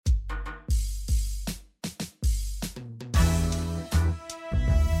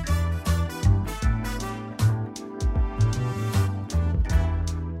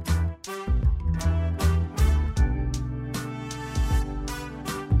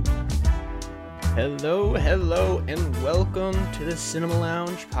Hello, and welcome to the Cinema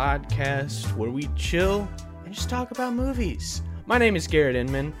Lounge podcast, where we chill and just talk about movies. My name is Garrett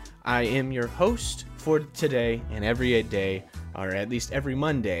Inman. I am your host for today and every day, or at least every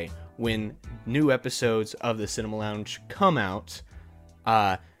Monday, when new episodes of the Cinema Lounge come out.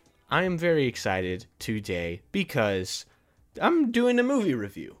 I am very excited today because I'm doing a movie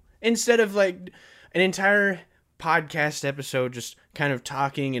review. Instead of like an entire podcast episode just kind of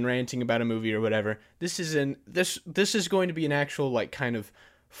talking and ranting about a movie or whatever, this is going to be an actual like kind of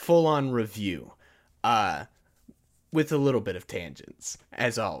full-on review with a little bit of tangents,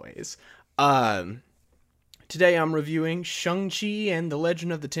 as always. Today I'm reviewing Shang-Chi and the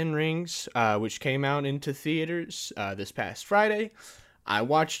Legend of the Ten Rings, which came out into theaters this past Friday. I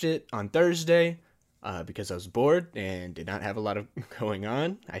watched it on Thursday because I was bored and did not have a lot of going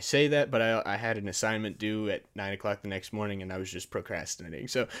on. I say that, but I had an assignment due at 9 o'clock the next morning, and I was just procrastinating.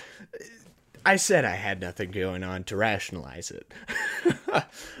 So I said I had nothing going on to rationalize it.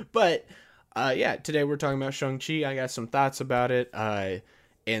 But yeah, today we're talking about Shang-Chi. I got some thoughts about it,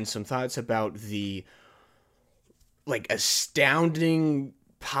 and some thoughts about the like astounding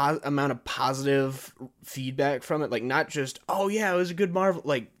amount of positive feedback from it. Like, not just, oh yeah, it was a good Marvel,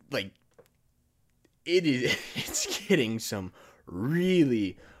 like it's getting some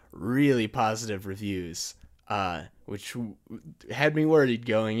really, really positive reviews, which had me worried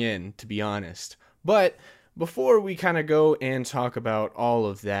going in, to be honest. But before we kind of go and talk about all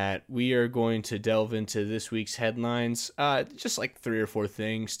of that, we are going to delve into this week's headlines. Just like 3 or 4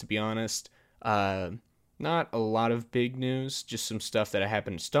 things, to be honest. Not a lot of big news, just some stuff that I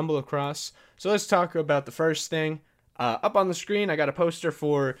happened to stumble across. So let's talk about the first thing. Up on the screen, I got a poster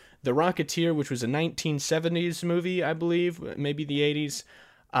for The Rocketeer, which was a 1970s movie, I believe, maybe the 80s.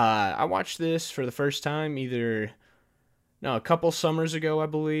 I watched this for the first time a couple summers ago, I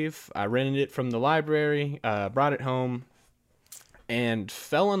believe. I rented it from the library, brought it home, and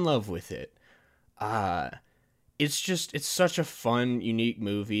fell in love with it. It's such a fun, unique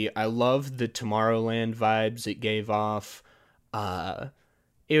movie. I love the Tomorrowland vibes it gave off.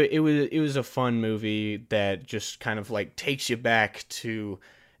 It was a fun movie that just kind of like takes you back to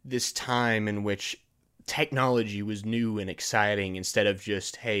this time in which technology was new and exciting, instead of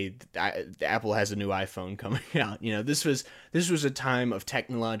just, hey, Apple has a new iPhone coming out. You know, this was a time of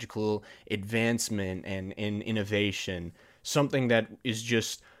technological advancement and innovation, something that is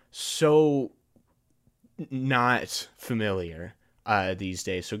just so not familiar these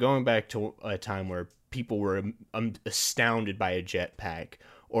days. So going back to a time where people were astounded by a jetpack,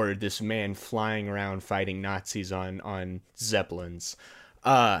 or this man flying around fighting Nazis on Zeppelins.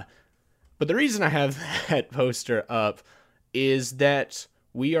 But the reason I have that poster up is that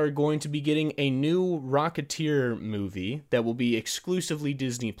we are going to be getting a new Rocketeer movie that will be exclusively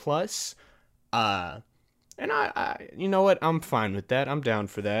Disney Plus. And I you know what? I'm fine with that. I'm down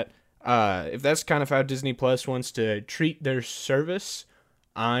for that. If that's kind of how Disney Plus wants to treat their service,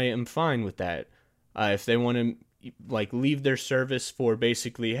 I am fine with that. If they want to like leave their service for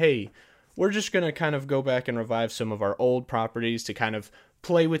basically, hey, we're just going to kind of go back and revive some of our old properties to kind of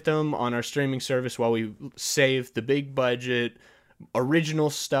play with them on our streaming service while we save the big budget original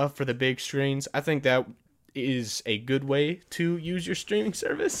stuff for the big screens, I think that is a good way to use your streaming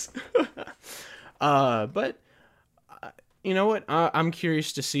service. But you know what? I'm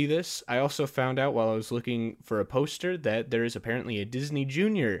curious to see this. I also found out while I was looking for a poster that there is apparently a Disney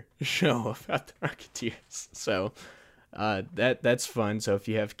Junior show about the Rocketeers. So that's fun. So if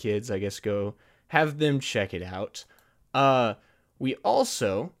you have kids, I guess go have them check it out. We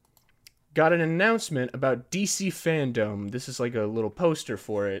also got an announcement about DC Fandom. This is like a little poster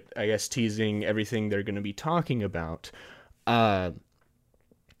for it, I guess, teasing everything they're going to be talking about.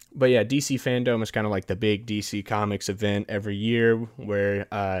 But yeah, DC Fandom is kind of like the big DC Comics event every year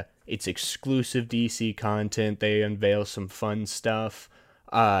where it's exclusive DC content. They unveil some fun stuff.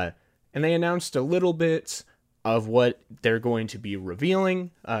 And they announced a little bit of what they're going to be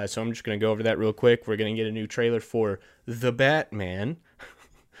revealing. So I'm just going to go over that real quick. We're going to get a new trailer for The Batman.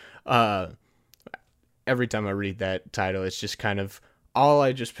 Every time I read that title, it's just kind of, all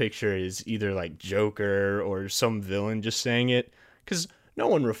I just picture is either like Joker or some villain just saying it. Because no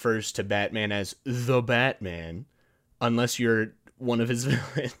one refers to Batman as the Batman unless you're one of his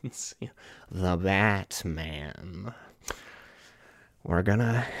villains. The Batman. We're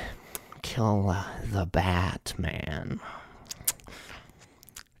gonna kill the Batman.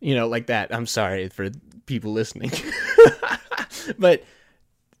 You know, like that. I'm sorry for people listening. But,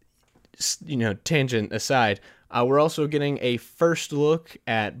 you know, tangent aside, we're also getting a first look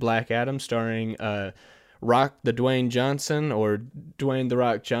at Black Adam starring Rock the Dwayne Johnson, or Dwayne the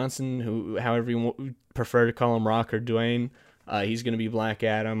Rock Johnson, who however you prefer to call him, Rock or Dwayne. He's going to be Black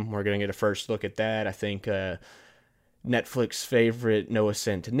Adam. We're going to get a first look at that. I think Netflix favorite Noah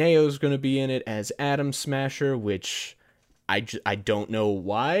Centineo is going to be in it as Atom Smasher, which I don't know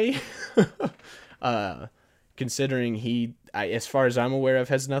why. Considering as far as I'm aware of,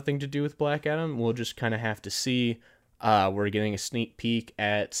 has nothing to do with Black Adam. We'll just kind of have to see. We're getting a sneak peek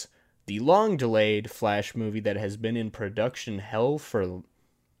at the long-delayed Flash movie that has been in production hell for,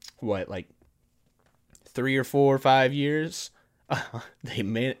 like 3 or 4 or 5 years?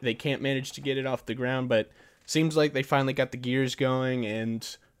 They can't manage to get it off the ground, but seems like they finally got the gears going,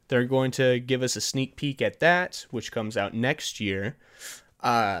 and they're going to give us a sneak peek at that, which comes out next year.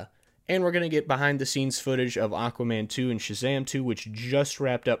 And we're going to get behind-the-scenes footage of Aquaman 2 and Shazam 2, which just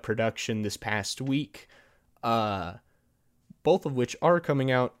wrapped up production this past week. Both of which are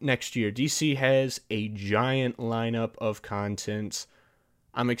coming out next year. DC has a giant lineup of content.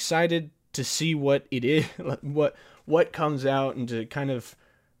 I'm excited to see what it is, what comes out, and to kind of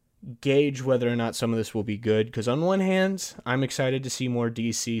gauge whether or not some of this will be good. Because on one hand, I'm excited to see more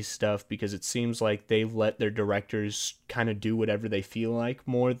DC stuff, because it seems like they've let their directors kind of do whatever they feel like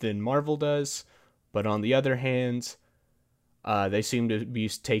more than Marvel does. But on the other hand, they seem to be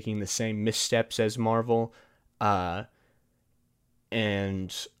taking the same missteps as Marvel.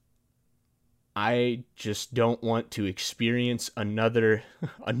 And I just don't want to experience another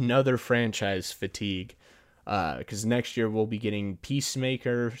franchise fatigue. Because next year we'll be getting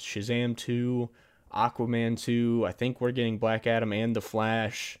Peacemaker, Shazam 2, Aquaman 2. I think we're getting Black Adam and The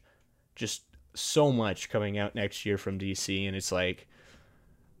Flash. Just so much coming out next year from DC, and it's like,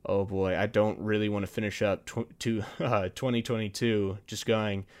 oh boy, I don't really want to finish up 2022 just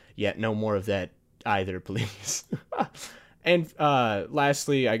going, yeah, no more of that either, please. And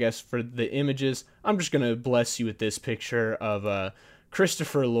lastly, I guess for the images, I'm just going to bless you with this picture of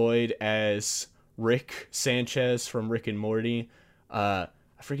Christopher Lloyd as Rick Sanchez from Rick and Morty. I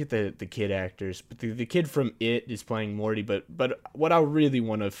forget the kid actors, but the kid from It is playing Morty. But what I really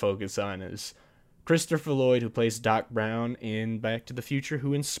want to focus on is Christopher Lloyd, who plays Doc Brown in Back to the Future,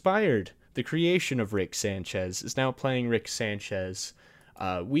 who inspired the creation of Rick Sanchez, is now playing Rick Sanchez.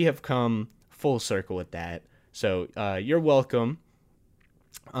 We have come full circle with that. So you're welcome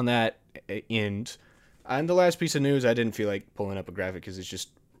on that end. And the last piece of news, I didn't feel like pulling up a graphic because it's just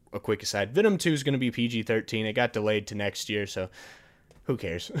a quick aside. Venom 2 is going to be PG-13. It got delayed to next year, so who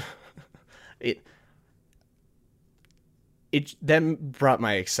cares? That brought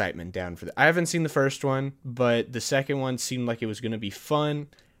my excitement down for that. I haven't seen the first one, but the second one seemed like it was going to be fun.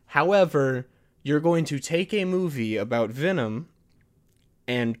 However, you're going to take a movie about Venom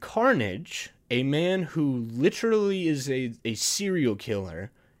and Carnage, a man who literally is a serial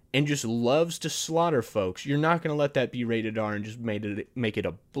killer and just loves to slaughter folks. You're not going to let that be rated R and just make it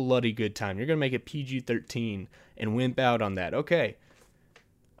a bloody good time. You're going to make it PG-13 and wimp out on that. Okay.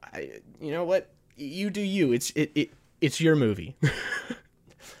 You know what? You do you. It's your movie.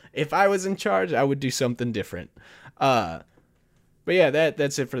 If I was in charge, I would do something different. But yeah,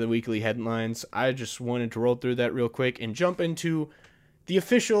 that's it for the weekly headlines. I just wanted to roll through that real quick and jump into the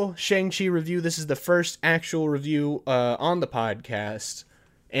official Shang-Chi review. This is the first actual review on the podcast.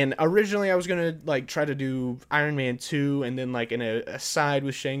 And originally I was going to try to do Iron Man 2 and then in a side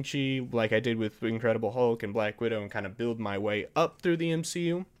with Shang-Chi like I did with Incredible Hulk and Black Widow and kind of build my way up through the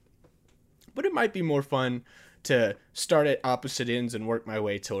MCU. But it might be more fun to start at opposite ends and work my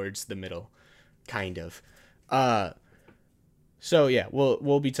way towards the middle. Kind of. So yeah,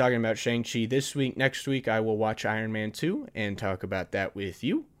 we'll be talking about Shang-Chi this week. Next week I will watch Iron Man 2 and talk about that with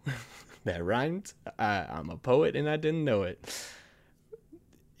you. That rhymed. I'm a poet and I didn't know it.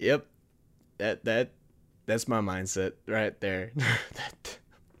 Yep. That's my mindset right there.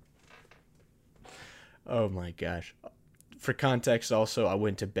 Oh my gosh. For context also, I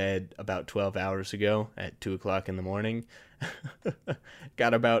went to bed about 12 hours ago at 2 o'clock in the morning.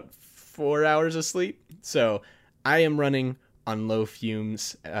 Got about 4 hours of sleep. So I am running on low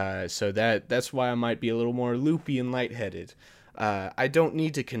fumes. So that's why I might be a little more loopy and lightheaded. I don't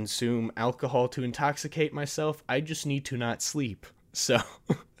need to consume alcohol to intoxicate myself. I just need to not sleep. So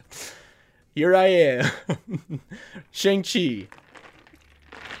here I am. Shang-Chi.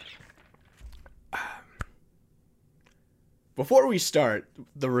 Before we start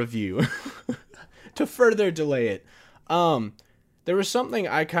the review, to further delay it, there was something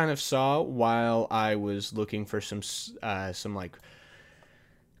I kind of saw while I was looking for some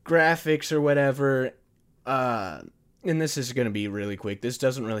graphics or whatever. And this is going to be really quick. This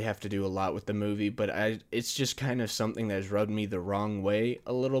doesn't really have to do a lot with the movie, but it's just kind of something that has rubbed me the wrong way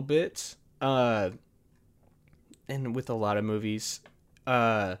a little bit. and with a lot of movies.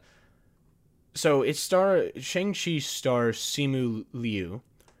 Uh, so Shang-Chi stars Simu Liu.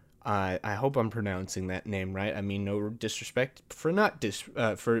 I hope I'm pronouncing that name right. I mean, no disrespect for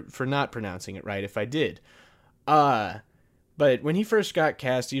for not pronouncing it right if I did. Uh, but when he first got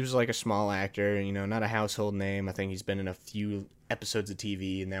cast, he was like a small actor, not a household name. I think he's been in a few episodes of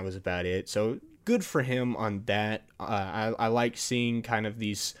TV, and that was about it. So good for him on that. I like seeing kind of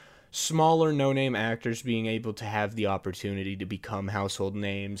these smaller no-name actors being able to have the opportunity to become household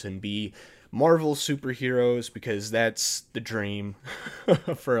names and be Marvel superheroes, because that's the dream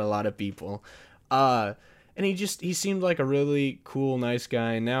for a lot of people. Uh, and he seemed like a really cool, nice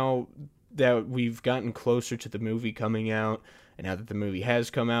guy. Now that we've gotten closer to the movie coming out, and now that the movie has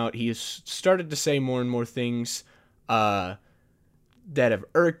come out, he has started to say more and more things uh, that have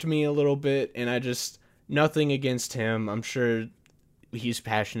irked me a little bit, and nothing against him. I'm sure he's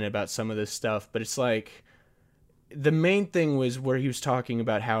passionate about some of this stuff, but it's like, the main thing was where he was talking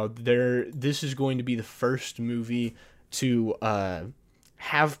about how this is going to be the first movie to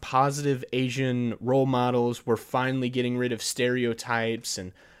have positive Asian role models. We're finally getting rid of stereotypes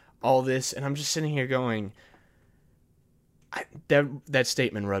and all this, and I'm just sitting here going, that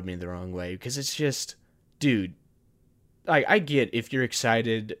statement rubbed me the wrong way, because it's just, dude, I get if you're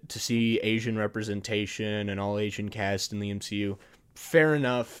excited to see Asian representation and all Asian cast in the MCU. Fair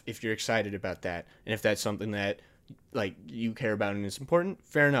enough if you're excited about that, and if that's something that like you care about and it's important,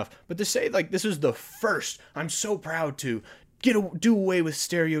 fair enough. But to say like this is the first, I'm so proud to do away with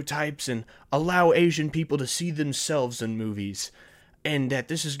stereotypes and allow Asian people to see themselves in movies, and that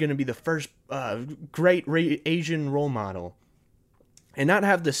this is going to be the first great Asian role model, and not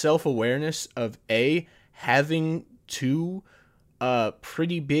have the self-awareness of having two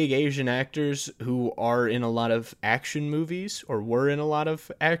pretty big Asian actors who are in a lot of action movies, or were in a lot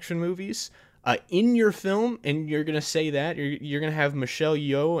of action movies, in your film, and you're gonna say that you're gonna have Michelle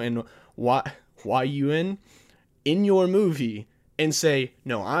Yeoh and Hua Yun in your movie, and say,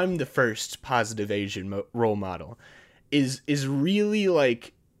 no, I'm the first positive Asian role model, is really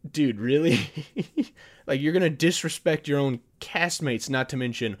like, dude, really? Like, you're gonna disrespect your own castmates, not to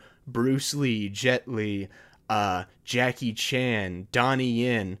mention Bruce Lee, Jet Li, Jackie Chan, Donnie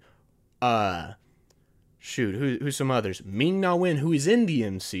Yen, who's some others? Ming Na Wen, who is in the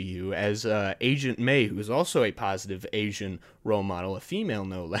MCU as Agent May, who is also a positive Asian role model, a female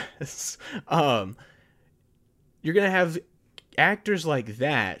no less. You're gonna have actors like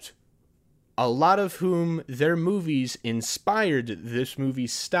that, a lot of whom their movies inspired this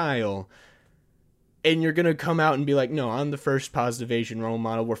movie's style, and you're gonna come out and be like, no, I'm the first positive Asian role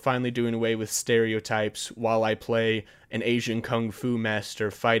model. We're finally doing away with stereotypes while I play an Asian kung fu master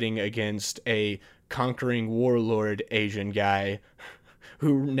fighting against a conquering warlord Asian guy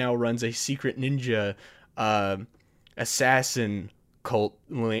who now runs a secret ninja assassin cult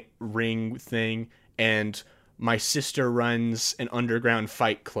ring thing, and my sister runs an underground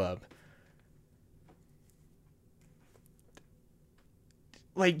fight club.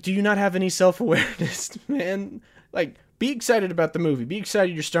 Like, do you not have any self-awareness, man? Like, be excited about the movie. Be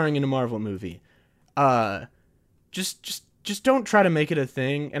excited you're starring in a Marvel movie. Just don't try to make it a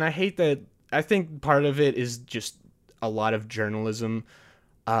thing. And I hate that. I think part of it is just a lot of journalism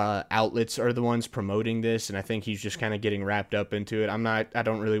outlets are the ones promoting this, and I think he's just kind of getting wrapped up into it. I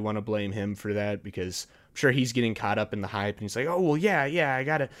don't really want to blame him for that, because I'm sure he's getting caught up in the hype, and he's like, oh, well, yeah, I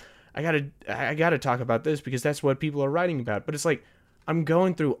gotta talk about this because that's what people are writing about. But it's like, I'm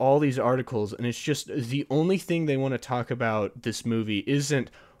going through all these articles, and it's just the only thing they want to talk about this movie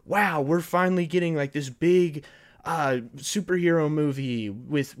isn't, wow, we're finally getting like this big superhero movie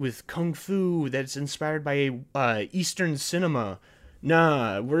with kung fu that's inspired by Eastern cinema.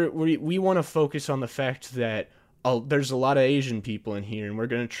 Nah, we want to focus on the fact that there's a lot of Asian people in here, and we're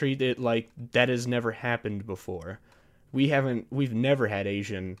gonna treat it like that has never happened before. We've never had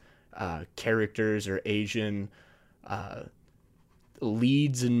Asian characters or Asian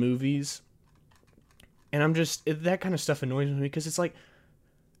leads in movies, and that kind of stuff annoys me, because it's like,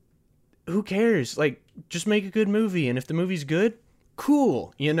 who cares? Like, just make a good movie, and if the movie's good,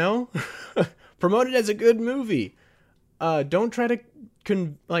 cool, promote it as a good movie. Don't try to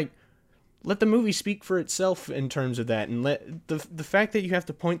let the movie speak for itself in terms of that, and let the fact that you have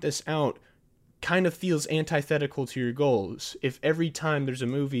to point this out kind of feels antithetical to your goals. If every time there's a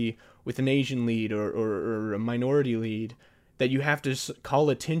movie with an Asian lead or a minority lead that you have to call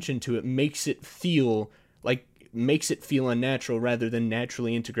attention to, it makes it feel unnatural, rather than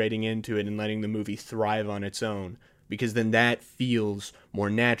naturally integrating into it and letting the movie thrive on its own, because then that feels more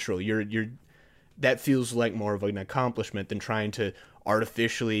natural. That feels like more of an accomplishment than trying to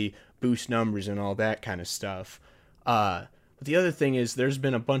artificially boost numbers and all that kind of stuff. But the other thing is, there's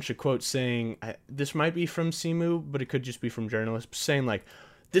been a bunch of quotes saying, this might be from Simu, but it could just be from journalists, saying like,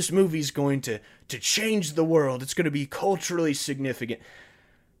 this movie's going to change the world. It's going to be culturally significant.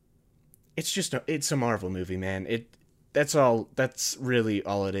 It's a Marvel movie, man. That's really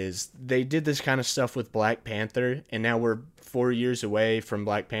all it is. They did this kind of stuff with Black Panther, and now we're 4 years away from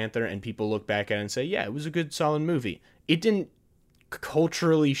Black Panther, and people look back at it and say, yeah, it was a good, solid movie. It didn't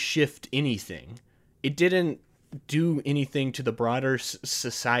culturally shift anything. It didn't do anything to the broader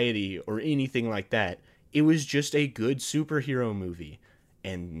society or anything like that. It was just a good superhero movie,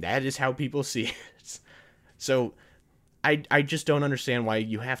 and that is how people see it. So I just don't understand why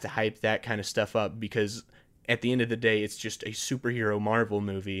you have to hype that kind of stuff up, because at the end of the day, it's just a superhero Marvel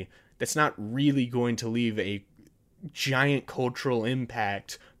movie that's not really going to leave a giant cultural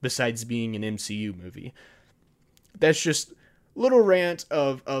impact besides being an MCU movie. That's just little rant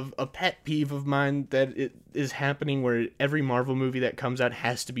of a pet peeve of mine that it is happening, where every Marvel movie that comes out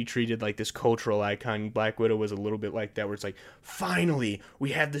has to be treated like this cultural icon. Black Widow was a little bit like that, where it's like, finally,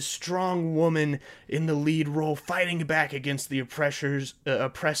 we have this strong woman in the lead role fighting back against the oppressors,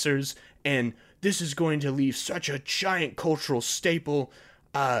 and this is going to leave such a giant cultural staple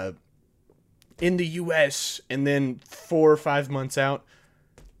in the US. And then 4 or 5 months out,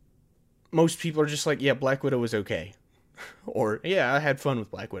 most people are just like, yeah, Black Widow was okay. Or, yeah, I had fun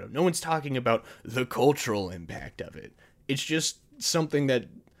with Black Widow. No one's talking about the cultural impact of it. It's just something that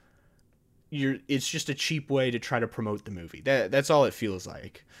it's just a cheap way to try to promote the movie. That's all it feels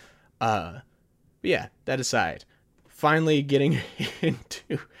like. But yeah, that aside, finally getting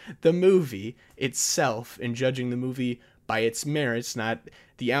into the movie itself and judging the movie by its merits, not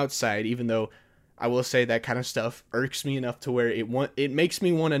the outside, even though I will say that kind of stuff irks me enough to where it makes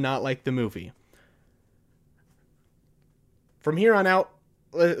me want to not like the movie. From here on out,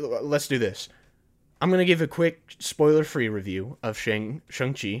 let's do this. I'm going to give a quick spoiler-free review of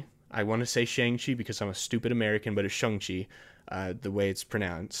Shang-Chi. I want to say Shang-Chi because I'm a stupid American, but it's Shang-Chi, the way it's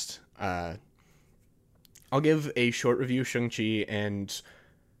pronounced. I'll give a short review of Shang-Chi and,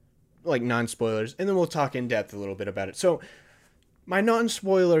 like, non-spoilers, and then we'll talk in depth a little bit about it. So, my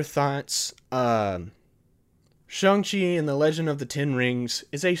non-spoiler thoughts, Shang-Chi and the Legend of the Ten Rings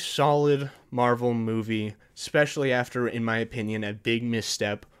is a solid Marvel movie, especially after, in my opinion, a big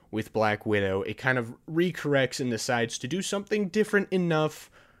misstep with Black Widow. It kind of recorrects and decides to do something different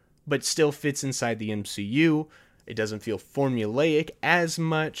enough, but still fits inside the MCU. It doesn't feel formulaic as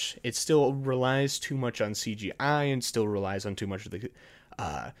much. It still relies too much on CGI and still relies on too much of the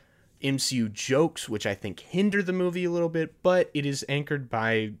MCU jokes, which I think hinder the movie a little bit, but it is anchored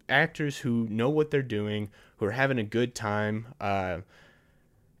by actors who know what they're doing, who are having a good time,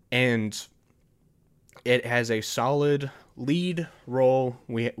 and it has a solid lead role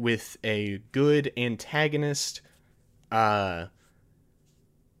with a good antagonist,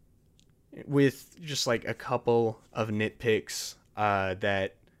 with just like a couple of nitpicks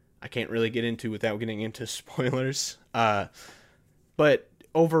that I can't really get into without getting into spoilers. But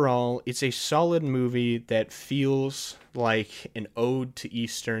overall, it's a solid movie that feels like an ode to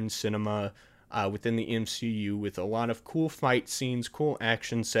Eastern cinema within the MCU, with a lot of cool fight scenes, cool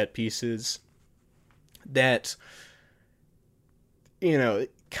action set pieces that, you know,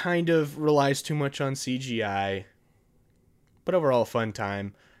 kind of relies too much on CGI, but overall fun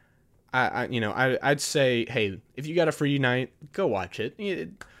time. I'd say, hey, if you got a free night, go watch it.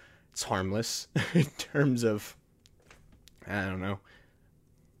 It's harmless in terms of, I don't know,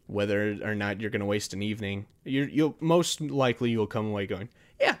 whether or not you're going to waste an evening. You'll most likely you'll come away going,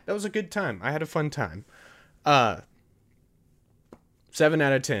 yeah, that was a good time. I had a fun time. 7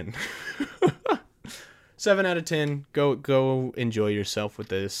 out of 10. 7 out of 10. Go enjoy yourself with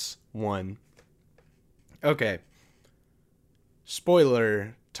this one. Okay.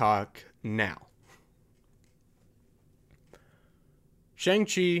 Spoiler talk now.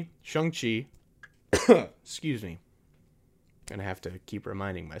 Shang-Chi, excuse me. Gonna have to keep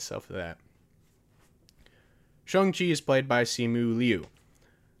reminding myself of that. Shang-Chi is played by Simu Liu.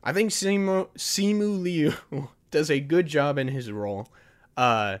 I think Simu Liu does a good job in his role.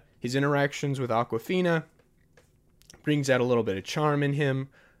 His interactions with Awkwafina brings out a little bit of charm in him.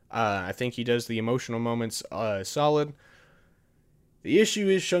 I think he does the emotional moments solid. The issue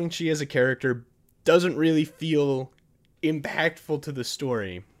is Shang-Chi as a character doesn't really feel impactful to the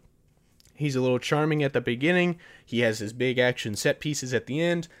story. He's a little charming at the beginning. He has his big action set pieces at the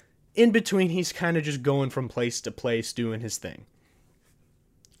end. In between, he's kind of just going from place to place doing his thing.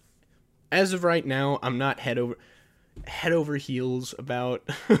 As of right now, I'm not head over heels about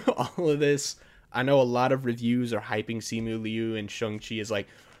all of this. I know a lot of reviews are hyping Simu Liu and Shang-Chi as like,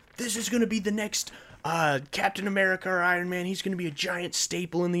 this is going to be the next Captain America or Iron Man, he's going to be a giant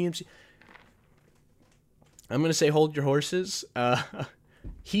staple in the MCU. I'm going to say hold your horses.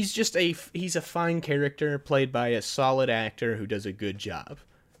 He's a fine character played by a solid actor who does a good job.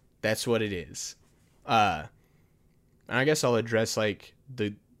 That's what it is. I guess I'll address like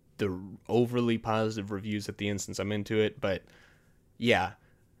the overly positive reviews at the instance I'm into it, but yeah,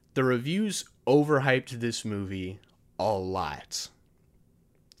 the reviews overhyped this movie a lot.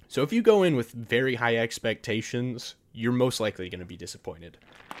 So if you go in with very high expectations, you're most likely going to be disappointed.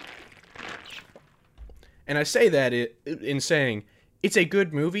 And I say that in saying it's a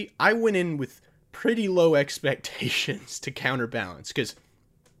good movie. I went in with pretty low expectations to counterbalance because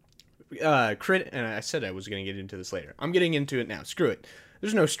and I said I was going to get into this later. I'm getting into it now. Screw it.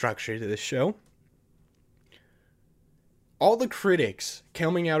 There's no structure to this show. All the critics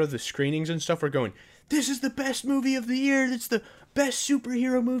coming out of the screenings and stuff were going, this is the best movie of the year. It's the best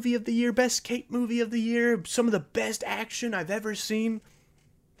superhero movie of the year. Best cape movie of the year. Some of the best action I've ever seen.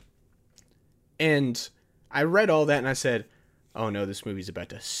 And I read all that and I said, oh no, this movie's about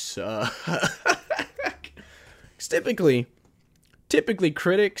to suck. typically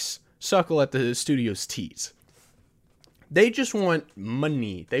critics suckle at the studio's teats. They just want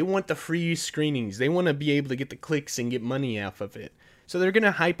money. They want the free screenings. They want to be able to get the clicks and get money off of it. So they're going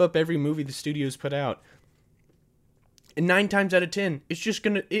to hype up every movie the studios put out. And 9 times out of 10,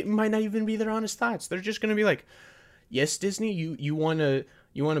 it might not even be their honest thoughts. They're just going to be like, yes, Disney, you want to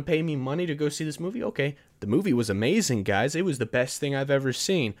pay me money to go see this movie? Okay. The movie was amazing, guys. It was the best thing I've ever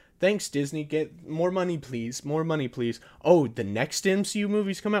seen. Thanks, Disney. Get more money, please. More money, please. Oh, the next MCU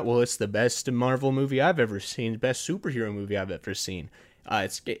movies come out? Well, it's the best Marvel movie I've ever seen. Best superhero movie I've ever seen.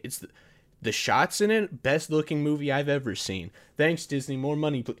 It's the shots in it. Best looking movie I've ever seen. Thanks, Disney. More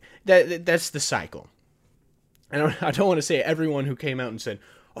money, please. That's the cycle. I don't want to say everyone who came out and said,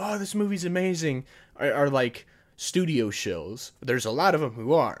 oh, this movie's amazing, are like studio shills. There's a lot of them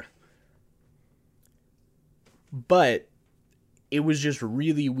who are. But it was just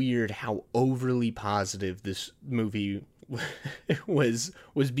really weird how overly positive this movie was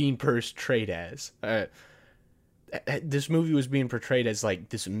being portrayed as. This movie was being portrayed as like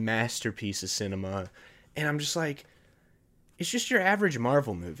this masterpiece of cinema. And I'm just like, it's just your average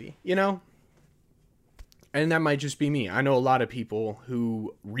Marvel movie, you know? And that might just be me. I know a lot of people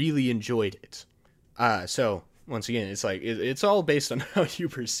who really enjoyed it. So, once again, it's like, it's all based on how you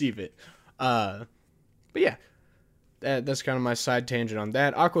perceive it. But yeah. That's kind of my side tangent on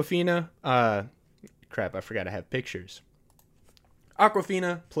that. Awkwafina, crap, I forgot I have pictures.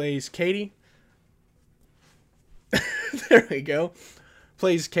 Awkwafina plays Katie. There we go.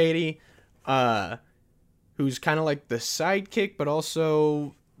 Plays Katie, who's kind of like the sidekick, but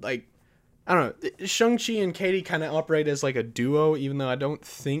also, like, I don't know. Shang-Chi and Katie kind of operate as like a duo, even though I don't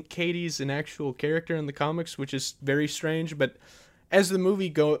think Katie's an actual character in the comics, which is very strange. But as the movie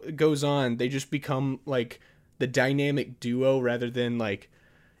goes on, they just become like the dynamic duo rather than like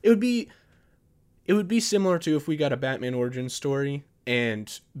it would be similar to if we got a Batman origin story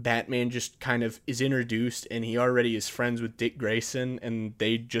and Batman just kind of is introduced and he already is friends with Dick Grayson and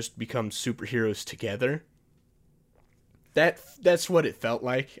they just become superheroes together. That's what it felt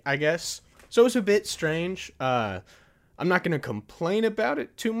like, I guess. So it's a bit strange. I'm not going to complain about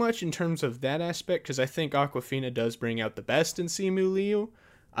it too much in terms of that aspect because I think Awkwafina does bring out the best in Simu Liu.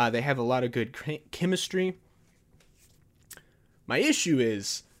 They have a lot of good chemistry. My issue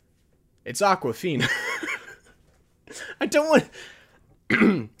is, it's Awkwafina. I don't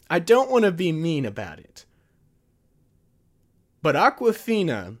want to be mean about it. But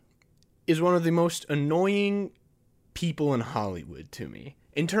Awkwafina is one of the most annoying people in Hollywood to me.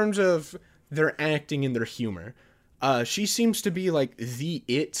 In terms of their acting and their humor. She seems to be like the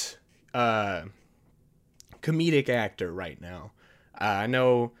comedic actor right now. I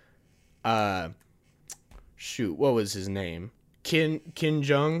know, what was his name? Kin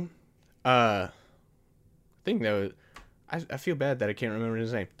Jung. I think that was. I feel bad that I can't remember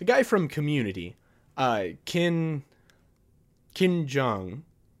his name. The guy from Community. Kin Jung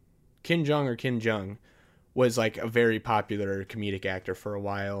was like a very popular comedic actor for a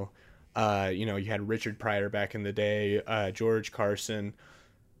while. You had Richard Pryor back in the day, George Carlson,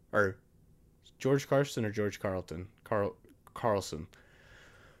 Carlson,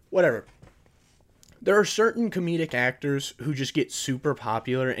 whatever. There are certain comedic actors who just get super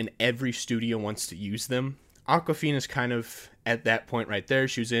popular and every studio wants to use them. Awkwafina's kind of at that point right there.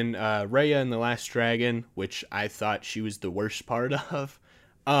 She was in Raya and the Last Dragon, which I thought she was the worst part of.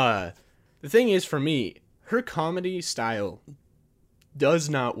 The thing is, for me, her comedy style does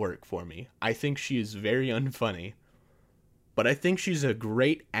not work for me. I think she is very unfunny. but I think she's a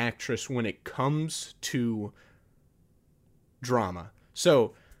great actress when it comes to drama.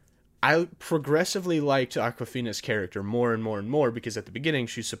 So I progressively liked Aquafina's character more and more and more, because at the beginning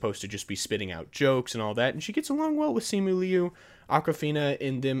she's supposed to just be spitting out jokes and all that, and she gets along well with Simu Liu. Aquafina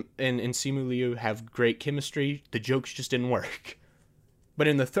and Simu Liu have great chemistry. The jokes just didn't work. But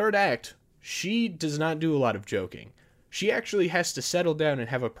in the third act, she does not do a lot of joking. She actually has to settle down and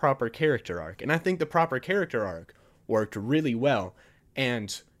have a proper character arc, and I think the proper character arc worked really well.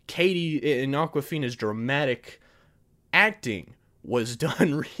 And Katie in Aquafina's dramatic acting was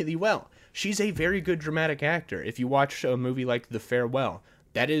done really well. She's a very good dramatic actor. If you watch a movie like The Farewell,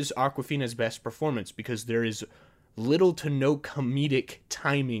 that is Aquafina's best performance, because there is little to no comedic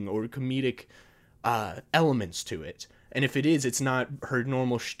timing or comedic elements to it. And if it is, it's not her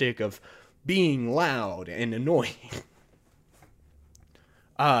normal shtick of being loud and annoying.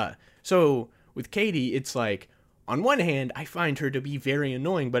 So with Katie, it's like, on one hand, I find her to be very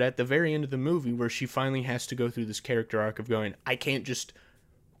annoying, but at the very end of the movie, where she finally has to go through this character arc of going, I can't just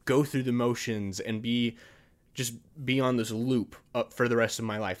go through the motions and be on this loop up for the rest of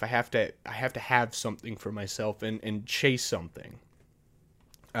my life. I have to have something for myself and chase something.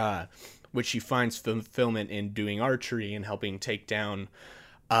 Which she finds fulfillment in doing archery and helping take down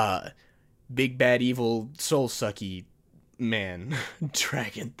big bad evil soul sucky man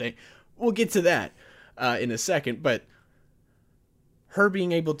dragon thing. We'll get to that in a second, but her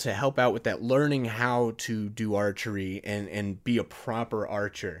being able to help out with that, learning how to do archery and be a proper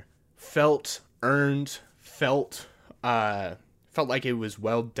archer, felt earned, felt like it was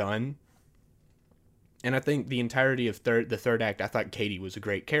well done. And I think the entirety of the third act, I thought Katie was a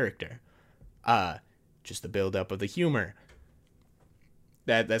great character. Just the build up of the humor.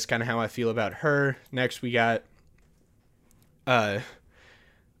 That's kind of how I feel about her. Next we got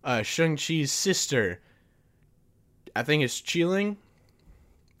Shang-Chi's sister. I think it's Chiling.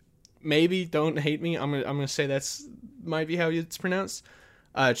 Maybe, don't hate me. I'm gonna say that's might be how it's pronounced.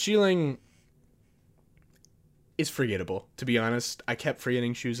 Chiling is forgettable, to be honest. I kept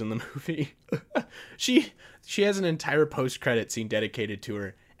forgetting she was in the movie. She has an entire post-credit scene dedicated to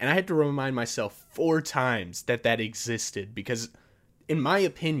her, and I had to remind myself 4 times that existed, because in my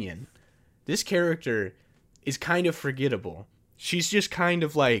opinion, this character is kind of forgettable. She's just kind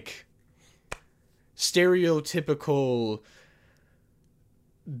of like stereotypical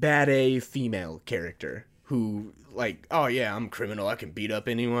bad A female character who, like, oh yeah, I'm criminal, I can beat up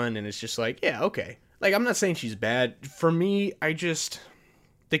anyone, and it's just like, yeah, okay. Like, I'm not saying she's bad. For me,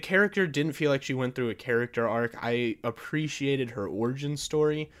 the character didn't feel like she went through a character arc. I appreciated her origin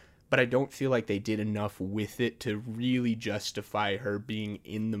story, but I don't feel like they did enough with it to really justify her being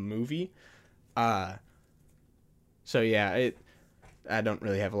in the movie. So yeah, I don't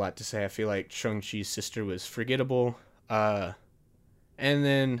really have a lot to say. I feel like Shang-Chi's sister was forgettable. And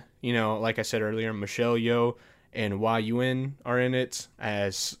then, like I said earlier, Michelle Yeoh and Hua Yuen are in it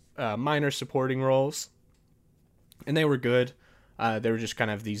as minor supporting roles. And they were good. They were just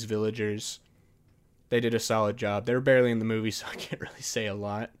kind of these villagers. They did a solid job. They were barely in the movie, so I can't really say a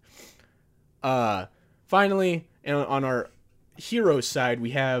lot. Finally, on our hero side,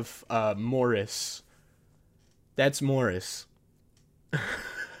 we have Morris. That's Morris.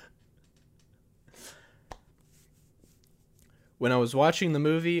 When I was watching the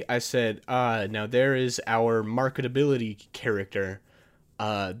movie, I said, now there is our marketability character.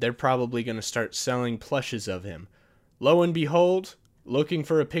 They're probably going to start selling plushes of him. Lo and behold, looking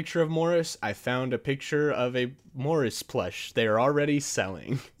for a picture of Morris, I found a picture of a Morris plush they're already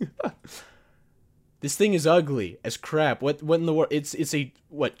selling. This thing is ugly as crap. What in the world? It's a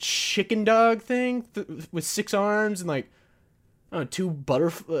chicken dog thing with 6 arms and like, oh, 2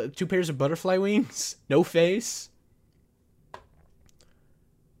 pairs of butterfly wings, no face.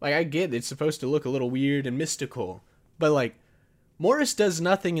 Like, I get it's supposed to look a little weird and mystical, but like, Morris does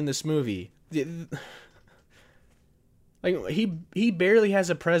nothing in this movie. Like, he barely has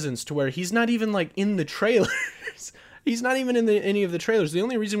a presence to where he's not even like in the trailers. He's not even in any of the trailers. The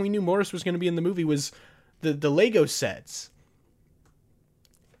only reason we knew Morris was going to be in the movie was the Lego sets.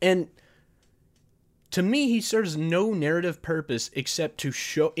 And to me, he serves no narrative purpose except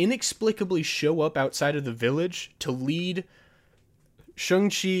to inexplicably show up outside of the village to lead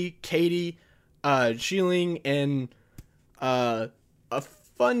Shang-Chi, Katie, Xiling, and a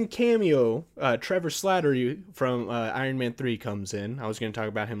fun cameo. Trevor Slattery from Iron Man 3 comes in. I was going to talk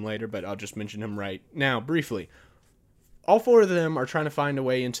about him later, but I'll just mention him right now briefly. All 4 of them are trying to find a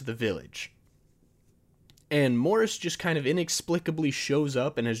way into the village. And Morris just kind of inexplicably shows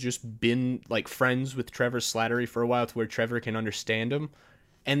up and has just been like friends with Trevor Slattery for a while to where Trevor can understand him.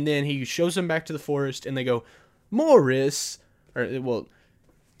 And then he shows them back to the forest and they go, Morris, or, well,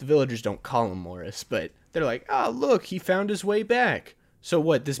 the villagers don't call him Morris, but they're like, oh, look, he found his way back. So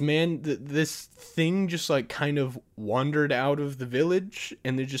what, this man, this thing just like kind of wandered out of the village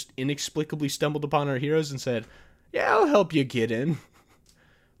and they just inexplicably stumbled upon our heroes and said, yeah, I'll help you get in.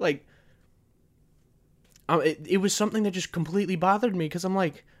 Like, it was something that just completely bothered me because I'm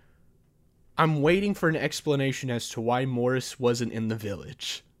like, I'm waiting for an explanation as to why Morris wasn't in the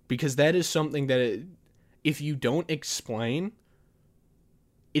village. Because that is something that, if you don't explain,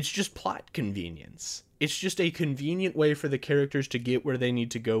 it's just plot convenience. It's just a convenient way for the characters to get where they need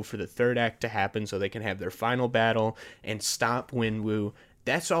to go for the third act to happen so they can have their final battle and stop Wenwu.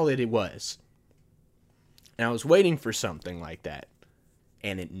 That's all it was. And I was waiting for something like that.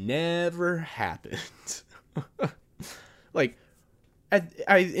 And it never happened. Like, and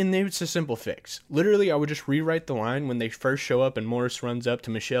it's a simple fix. Literally, I would just rewrite the line when they first show up and Morris runs up to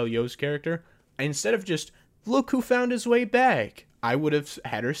Michelle Yeoh's character. Instead of just, look who found his way back, I would have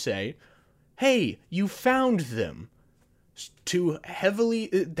had her say, hey, you found them.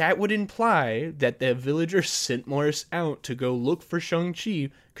 That would imply that the villagers sent Morris out to go look for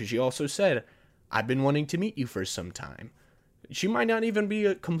Shang-Chi, because she also said, I've been wanting to meet you for some time. She might not even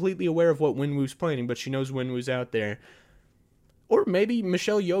be completely aware of what Wenwu's planning, but she knows Wenwu's out there. Or maybe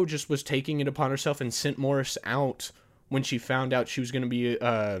Michelle Yeoh just was taking it upon herself and sent Morris out when she found out she was going to be,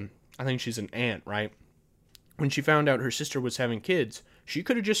 I think she's an aunt, right? When she found out her sister was having kids, she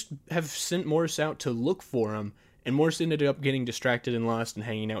could have just have sent Morris out to look for him, and Morris ended up getting distracted and lost and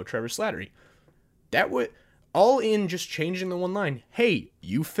hanging out with Trevor Slattery. That would, all in just changing the one line, hey,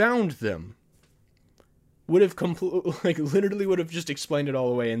 you found them, would have literally would have just explained it all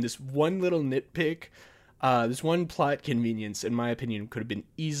away. And this one little nitpick, this one plot convenience, in my opinion, could have been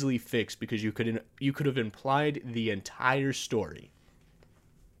easily fixed because you could have implied the entire story.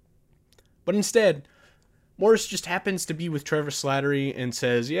 But instead, Morris just happens to be with Trevor Slattery and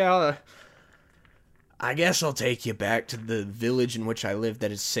says, yeah, I guess I'll take you back to the village in which I live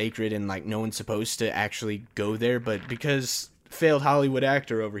that is sacred and, like, no one's supposed to actually go there, but because failed Hollywood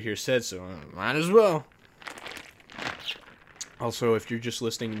actor over here said so, might as well. Also, if you're just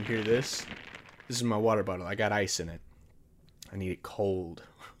listening and hear this is my water bottle. I got ice in it. I need it cold.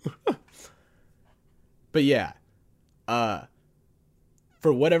 But yeah,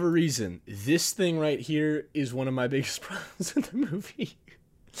 for whatever reason, this thing right here is one of my biggest problems in the movie.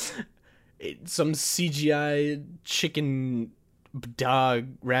 Some CGI chicken dog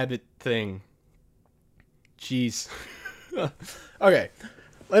rabbit thing. Jeez. Okay,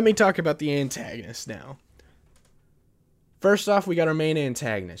 let me talk about the antagonist now. First off, we got our main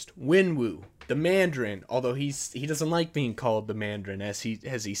antagonist, Wenwu, the Mandarin, although he doesn't like being called the Mandarin, as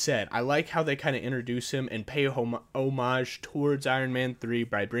he said. I like how they kind of introduce him and pay homage towards Iron Man 3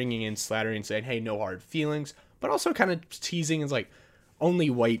 by bringing in Slattery and saying, hey, no hard feelings, but also kind of teasing as like,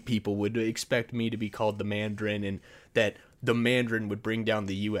 only white people would expect me to be called the Mandarin and that the Mandarin would bring down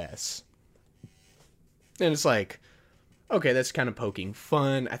the U.S. And it's like, okay, that's kind of poking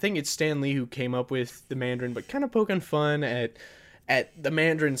fun. I think it's Stan Lee who came up with the Mandarin, but kind of poking fun at the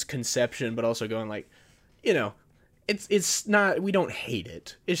Mandarin's conception, but also going like, you know, it's not, we don't hate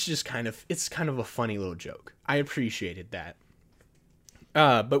it. It's just kind of a funny little joke. I appreciated that.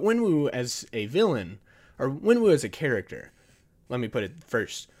 But Wenwu as a villain, or Wenwu as a character, let me put it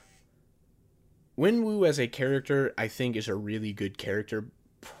first. Wenwu as a character, I think, is a really good character.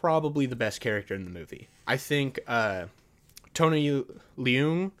 Probably the best character in the movie. I think Tony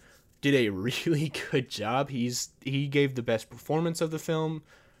Leung did a really good job. He gave the best performance of the film.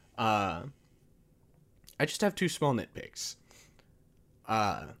 I just have two small nitpicks.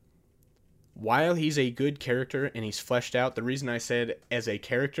 While he's a good character and he's fleshed out, the reason I said as a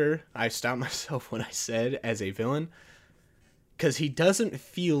character, I stopped myself when I said as a villain, because he doesn't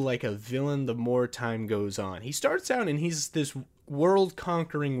feel like a villain the more time goes on. He starts out and he's this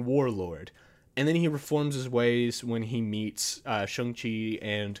world-conquering warlord, and then he reforms his ways when he meets Shang-Chi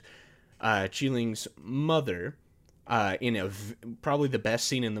and Qiling's mother in probably the best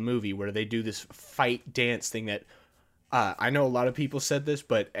scene in the movie, where they do this fight dance thing that I know a lot of people said this,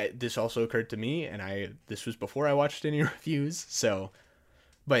 but this also occurred to me, and this was before I watched any reviews,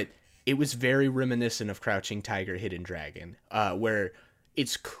 but it was very reminiscent of Crouching Tiger, Hidden Dragon, where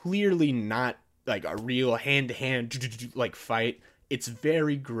it's clearly not like a real hand-to-hand like fight. It's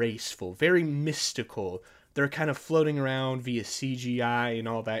very graceful, very mystical. They're kind of floating around via CGI and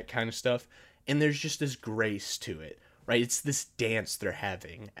all that kind of stuff, and there's just this grace to it, right? It's this dance they're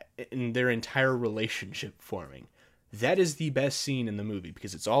having, and their entire relationship forming. That is the best scene in the movie,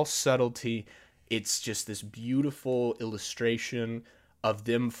 because it's all subtlety. It's just this beautiful illustration of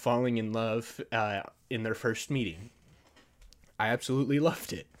them falling in love in their first meeting. I absolutely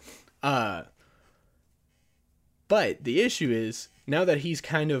loved it. But the issue is, now that he's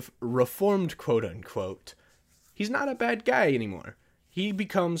kind of reformed, quote unquote, he's not a bad guy anymore. He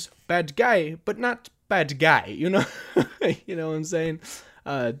becomes bad guy, but not bad guy, you know? You know what I'm saying?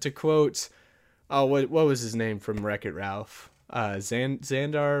 To quote, oh, what was his name from Wreck-It Ralph?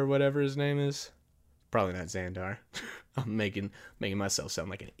 Xandar, or whatever his name is. Probably not Xandar. I'm making myself sound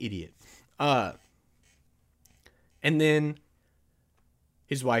like an idiot. And then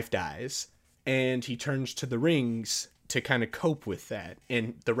his wife dies, and he turns to the rings to kind of cope with that.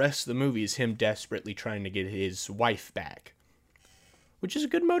 And the rest of the movie is him desperately trying to get his wife back, which is a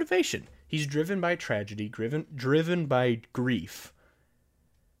good motivation. He's driven by tragedy, driven by grief,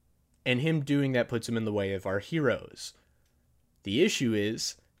 and him doing that puts him in the way of our heroes. The issue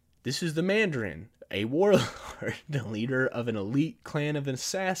is, this is the Mandarin, a warlord, the leader of an elite clan of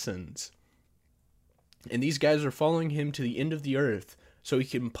assassins. And these guys are following him to the end of the earth so he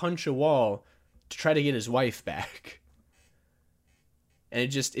can punch a wall to try to get his wife back.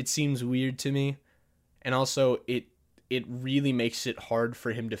 And it seems weird to me. And also, it really makes it hard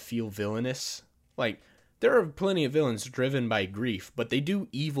for him to feel villainous. Like, there are plenty of villains driven by grief, but they do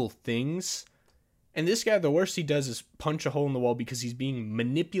evil things. And this guy, the worst he does is punch a hole in the wall because he's being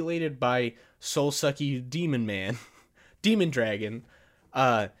manipulated by soul-sucky demon man, demon dragon,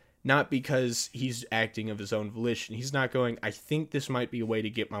 not because he's acting of his own volition. He's not going, I think this might be a way to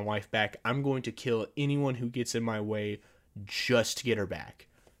get my wife back. I'm going to kill anyone who gets in my way just to get her back.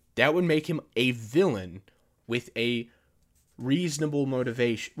 That would make him a villain with a reasonable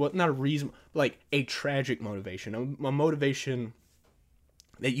motivation. Well, not a reason, like a tragic motivation, a motivation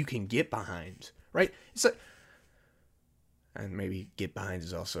that you can get behind, right? It's like, and maybe get behind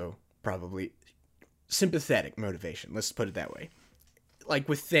is also probably sympathetic motivation. Let's put it that way. Like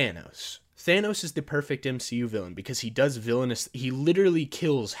with Thanos. Thanos is the perfect MCU villain because he does villainous. He literally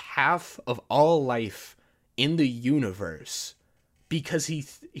kills half of all life in the universe because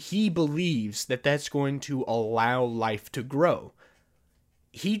he believes that that's going to allow life to grow.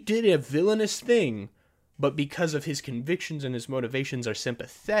 He did a villainous thing, but because of his convictions and his motivations are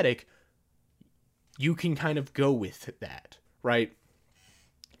sympathetic, you can kind of go with that, right?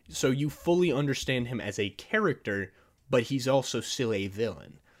 So you fully understand him as a character, but he's also still a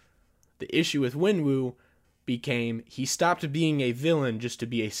villain. The issue with Wenwu became he stopped being a villain just to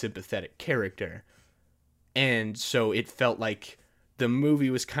be a sympathetic character. And so it felt like the movie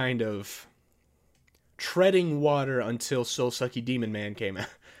was kind of treading water until Soul-Sucky Demon Man came out.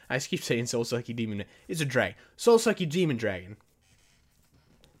 I just keep saying Soul-Sucky Demon Man. It's a dragon. Soul-Sucky Demon Dragon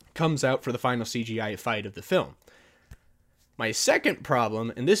comes out for the final CGI fight of the film. My second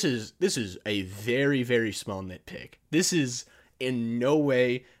problem, and this is a very, very small nitpick. This is in no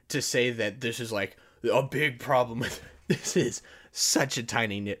way to say that this is like a big problem with this is such a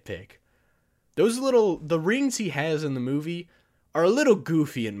tiny nitpick. The rings he has in the movie are a little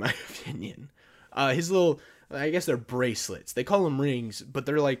goofy in my opinion. His little, I guess they're bracelets. They call them rings, but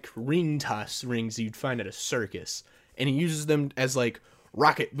they're like ring toss rings you'd find at a circus. And he uses them as like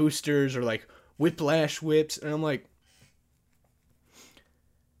rocket boosters or like whiplash whips. And I'm like,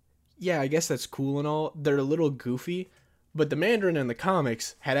 yeah, I guess that's cool and all. They're a little goofy, but the Mandarin in the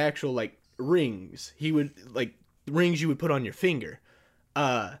comics had actual like rings. He would like rings you would put on your finger.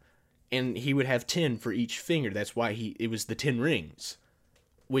 And he would have 10 for each finger. That's why it was the 10 rings,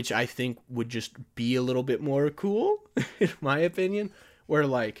 which I think would just be a little bit more cool, in my opinion, where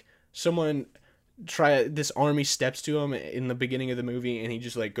like this army steps to him in the beginning of the movie and he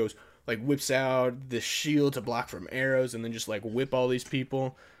just like goes, like whips out this shield to block from arrows and then just like whip all these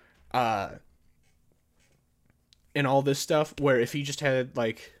people, and all this stuff, where if he just had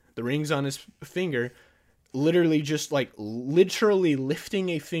like the rings on his finger, literally lifting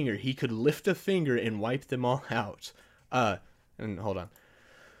a finger, he could lift a finger and wipe them all out. And hold on.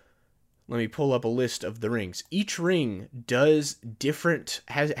 Let me pull up a list of the rings. Each ring has different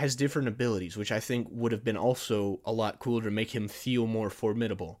abilities, which I think would have been also a lot cooler to make him feel more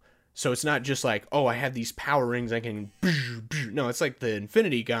formidable. So it's not just like, oh, I have these power rings, I can... No, it's like the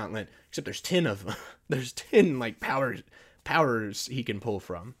Infinity Gauntlet, except there's 10 of them. There's 10, like, powers he can pull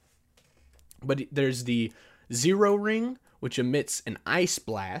from. But there's the Zero Ring, which emits an ice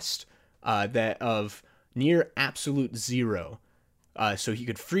blast that of near absolute zero. So he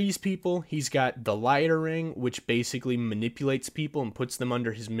could freeze people. He's got the Lighter Ring, which basically manipulates people and puts them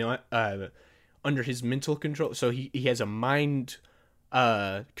under his mental control. So he has a mind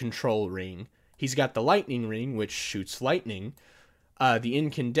control ring. He's got the Lightning Ring, which shoots lightning. The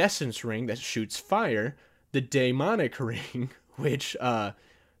Incandescence Ring that shoots fire. The Daemonic Ring, which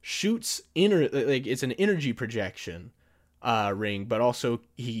shoots it's an energy projection ring, but also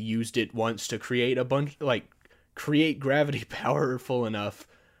he used it once to create create gravity powerful enough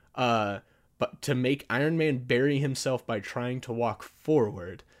but to make Iron Man bury himself by trying to walk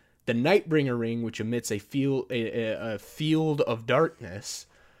forward. The Nightbringer ring, which emits a field of darkness.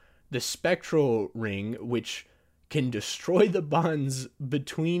 The Spectral ring, which can destroy the bonds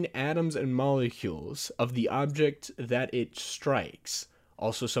between atoms and molecules of the object that it strikes.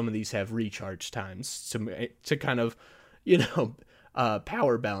 Also, some of these have recharge times to kind of,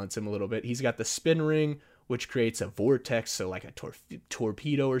 power balance him a little bit. He's got the Spin ring, which creates a vortex, so like a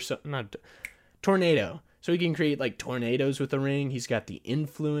torpedo or something, not tornado. So he can create like tornadoes with the ring. He's got the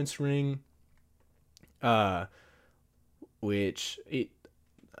Influence ring, which it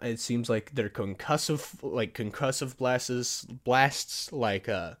seems like they're concussive blasts like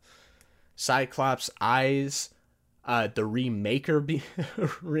Cyclops' eyes. The Remaker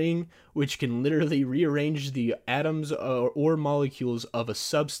ring, which can literally rearrange the atoms or molecules of a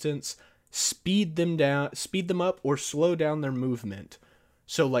substance, speed them up, or slow down their movement.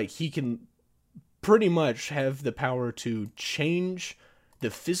 So like he can pretty much have the power to change the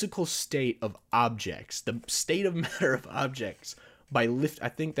physical state of objects, the state of matter of objects, by I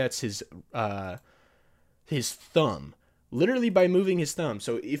think that's his thumb. Literally by moving his thumb.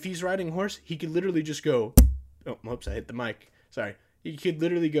 So if he's riding a horse, he could literally just go, oh, whoops, I hit the mic. Sorry. He could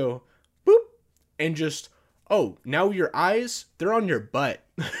literally go, boop, and just, oh, now your eyes, they're on your butt.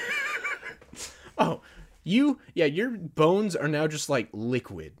 Oh, your bones are now just like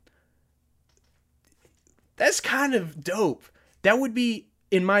liquid. That's kind of dope. That would be,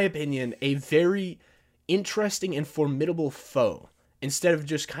 in my opinion, a very interesting and formidable foe. Instead of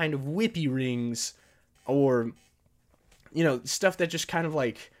just kind of whippy rings or, stuff that just kind of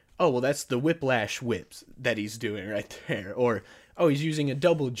like, oh, well, that's the whiplash whips that he's doing right there. Or, oh, he's using a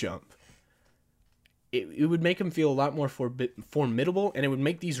double jump. It would make him feel a lot more formidable, and it would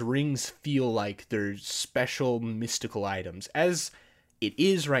make these rings feel like they're special mystical items. As it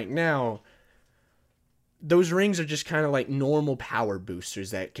is right now, those rings are just kind of like normal power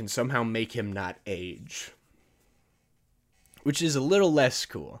boosters that can somehow make him not age. Which is a little less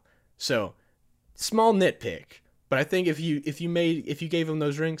cool. So, small nitpick. But I think if you gave him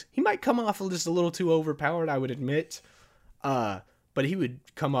those rings, he might come off just a little too overpowered, I would admit. But he would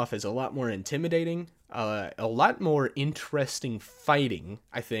come off as a lot more intimidating, a lot more interesting fighting,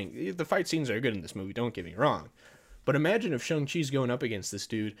 I think. The fight scenes are good in this movie, don't get me wrong. But imagine if Shang-Chi's going up against this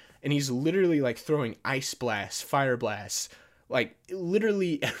dude, and he's literally like throwing ice blasts, fire blasts, like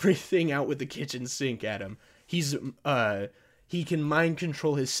literally everything out with the kitchen sink at him. He can mind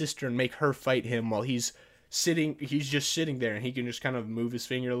control his sister and make her fight him while he's just sitting there, and he can just kind of move his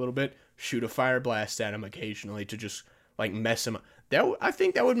finger a little bit, shoot a fire blast at him occasionally to just like mess him up. I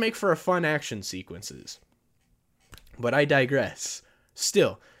think that would make for a fun action sequences. But I digress.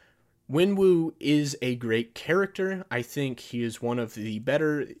 Still, Wenwu is a great character. I think he is one of the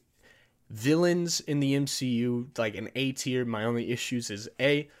better villains in the MCU, like an A tier. My only issues is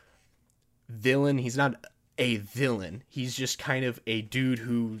A, villain. He's not a villain. He's just kind of a dude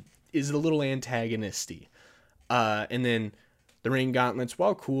who is a little antagonisty. And then the Ring Gauntlets,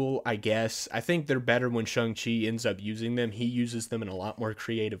 while cool, I guess, I think they're better when Shang-Chi ends up using them. He uses them in a lot more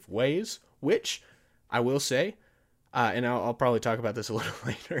creative ways, which I will say, and I'll probably talk about this a little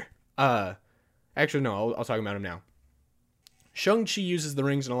later. Actually, no, I'll talk about him now. Shang-Chi uses the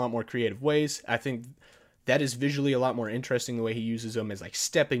rings in a lot more creative ways. I think that is visually a lot more interesting, the way he uses them as like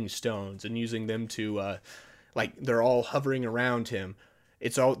stepping stones and using them to, like they're all hovering around him.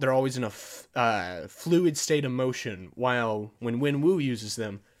 They're always in a fluid state of motion, while when Wenwu uses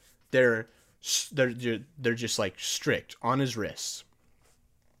them, they're just like strict on his wrists.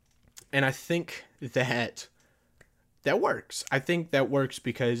 And I think that works. I think that works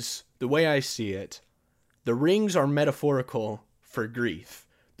because the way I see it, the rings are metaphorical for grief.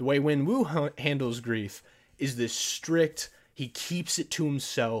 The way Wenwu handles grief is this strict, he keeps it to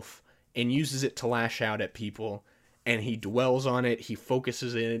himself and uses it to lash out at people. And he dwells on it, he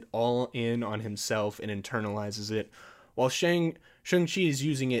focuses it all in on himself and internalizes it. While Shang-Chi is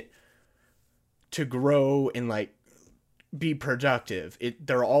using it to grow and like be productive.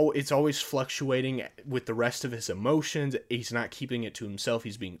 It's always fluctuating with the rest of his emotions. He's not keeping it to himself,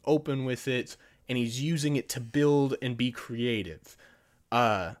 he's being open with it, and he's using it to build and be creative.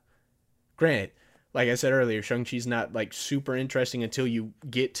 Granted, like I said earlier, Shang-Chi's not like super interesting until you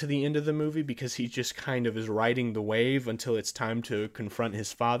get to the end of the movie, because he just kind of is riding the wave until it's time to confront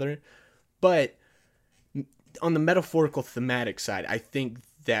his father. But on the metaphorical thematic side, I think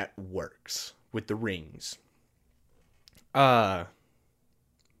that works with the rings. Uh,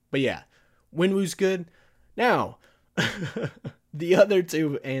 but yeah, Winwoo's good. Now, the other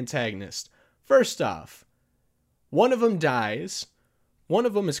two antagonists. First off, one of them dies. One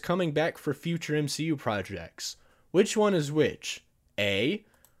of them is coming back for future MCU projects. Which one is which? A.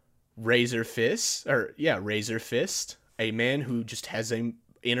 Razorfist, a man who just has a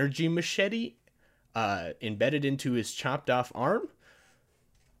energy machete embedded into his chopped off arm,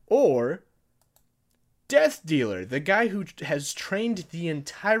 or Death Dealer, the guy who has trained the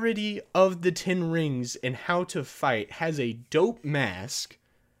entirety of the Ten Rings in how to fight, has a dope mask,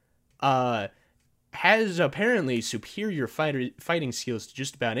 has apparently superior fighting skills to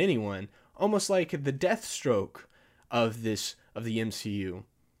just about anyone, almost like the Deathstroke of the MCU.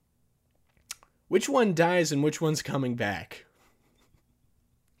 Which one dies and which one's coming back?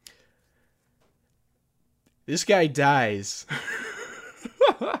 This guy dies.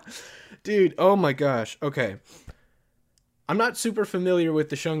 Dude, oh my gosh. Okay. I'm not super familiar with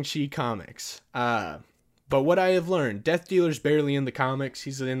the Shang-Chi comics. But what I have learned, Death Dealer's barely in the comics.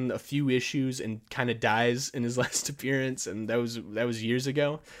 He's in a few issues and kind of dies in his last appearance, and that was years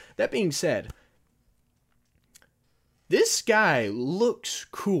ago. That being said, this guy looks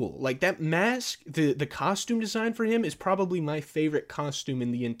cool. Like, that mask, the costume design for him is probably my favorite costume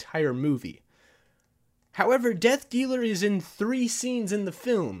in the entire movie. However, Death Dealer is in 3 scenes in the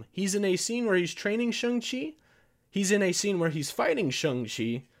film. He's in a scene where he's training Shang-Chi. He's in a scene where he's fighting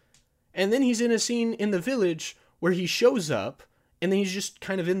Shang-Chi. And then he's in a scene in the village where he shows up. And then he's just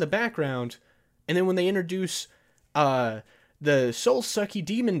kind of in the background. And then when they introduce the soul-sucky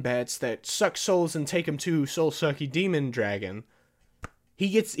demon bats that suck souls and take them to soul-sucky demon dragon,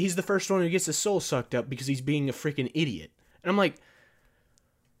 he's the first one who gets his soul sucked up because he's being a freaking idiot. And I'm like,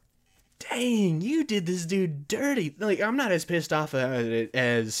 dang, you did this dude dirty. Like, I'm not as pissed off at it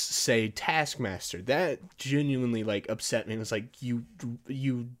as, say, Taskmaster. That genuinely, like, upset me. It was like, you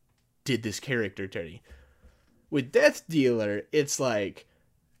did this character dirty. With Death Dealer, it's like,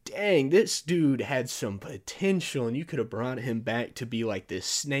 dang, this dude had some potential, and you could have brought him back to be like this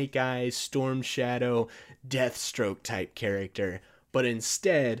Snake Eyes, Storm Shadow, Deathstroke type character. But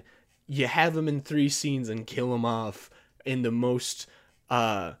instead, you have him in 3 scenes and kill him off in the most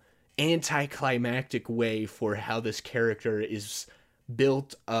anticlimactic way for how this character is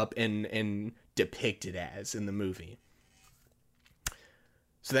built up and depicted as in the movie.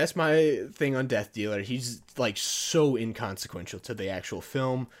 So that's my thing on Death Dealer. He's like so inconsequential to the actual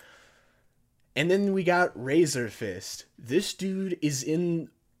film. And then we got Razorfist. This dude is in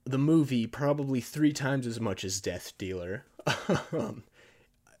the movie probably 3 times as much as Death Dealer.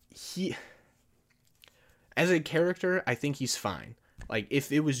 He, as a character, I think he's fine. Like,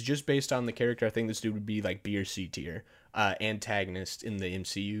 if it was just based on the character, I think this dude would be like B or C tier antagonist in the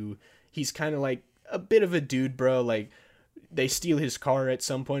MCU. He's kind of like a bit of a dude, bro. Like, they steal his car at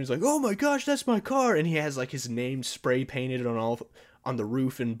some point. He's like, "Oh my gosh, that's my car!" And he has like his name spray painted on the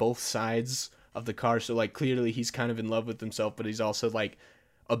roof and both sides of the car. So like, clearly he's kind of in love with himself, but he's also like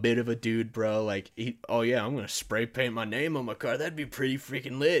a bit of a dude, bro. Like, oh yeah, I'm gonna spray paint my name on my car. That'd be pretty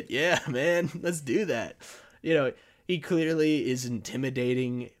freaking lit. Yeah, man, let's do that. You know, he clearly is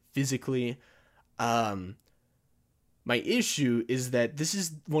intimidating physically. My issue is that this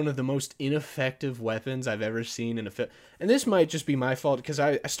is one of the most ineffective weapons I've ever seen in a film. And this might just be my fault, because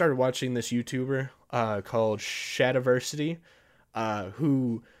I started watching this YouTuber called Shadiversity,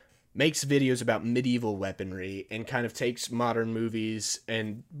 who makes videos about medieval weaponry and kind of takes modern movies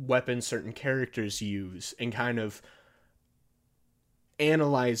and weapons certain characters use and kind of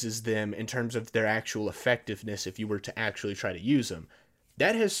analyzes them in terms of their actual effectiveness if you were to actually try to use them.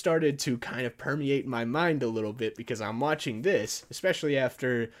 That has started to kind of permeate my mind a little bit, because I'm watching this, especially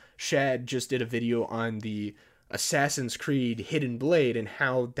after Shad just did a video on the Assassin's Creed Hidden Blade and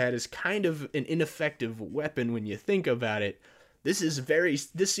how that is kind of an ineffective weapon when you think about it. This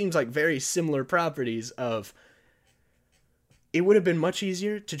seems like very similar properties of, it would have been much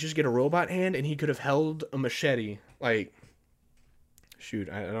easier to just get a robot hand and he could have held a machete. Like, shoot,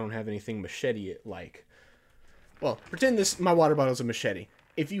 I don't have anything machete-like. Well, pretend my water bottle's a machete.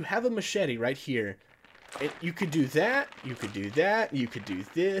 If you have a machete right here, you could do that, you could do that, you could do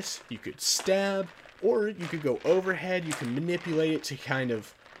this, you could stab, or you could go overhead. You can manipulate it to kind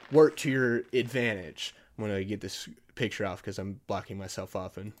of work to your advantage. I'm going to get this picture off because I'm blocking myself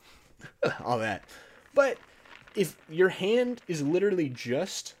off and all that. But if your hand is literally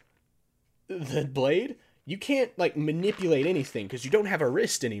just the blade, you can't like manipulate anything because you don't have a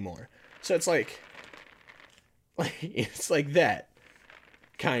wrist anymore. So it's like it's like that,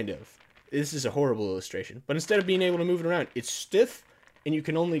 kind of. This is a horrible illustration. But instead of being able to move it around, it's stiff, and you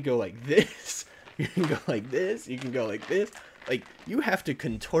can only go like this. You can go like this. You can go like this. Like, you have to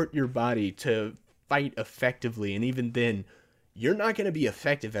contort your body to fight effectively. And even then, you're not going to be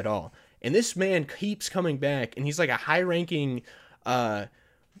effective at all. And this man keeps coming back, and he's like a high-ranking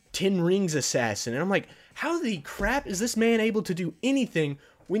Ten Rings assassin. And I'm like, how the crap is this man able to do anything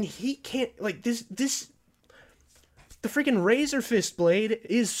when he can't, like, the freaking Razorfist blade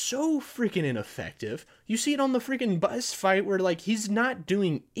is so freaking ineffective. You see it on the freaking bus fight where, like, he's not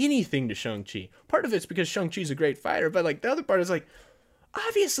doing anything to Shang-Chi. Part of it's because Shang-Chi's a great fighter, but, like, the other part is, like,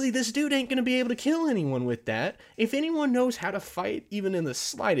 obviously this dude ain't gonna be able to kill anyone with that. If anyone knows how to fight, even in the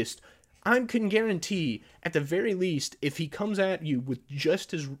slightest, I can guarantee, at the very least, if he comes at you with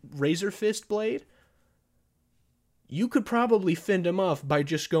just his Razorfist blade, you could probably fend him off by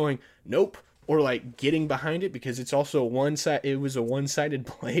just going, nope, or like getting behind it, because it's also it was a one-sided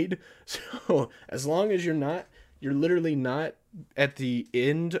blade. So as long as you're literally not at the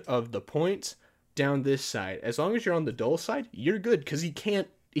end of the point down this side, as long as you're on the dull side, you're good, because he can't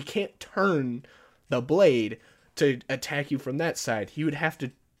turn the blade to attack you from that side. He would have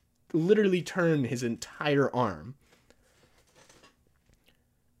to literally turn his entire arm.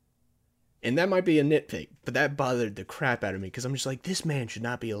 And that might be a nitpick, but that bothered the crap out of me, because I'm just like, this man should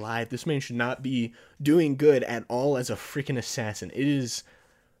not be alive. This man should not be doing good at all as a freaking assassin. It is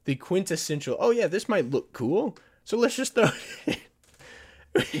the quintessential, oh yeah, this might look cool, so let's just throw it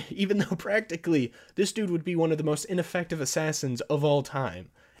in. Even though practically this dude would be one of the most ineffective assassins of all time.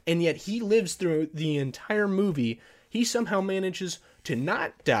 And yet he lives through the entire movie. He somehow manages to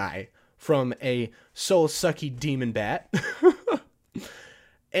not die from a soul-sucky demon bat.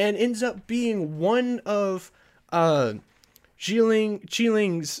 And ends up being one of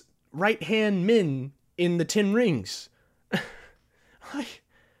Chiling's right-hand men in the Ten Rings. Like,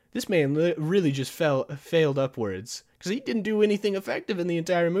 this man really just failed upwards, because he didn't do anything effective in the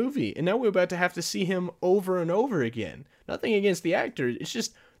entire movie. And now we're about to have to see him over and over again. Nothing against the actor. It's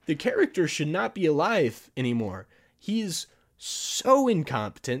just the character should not be alive anymore. He's so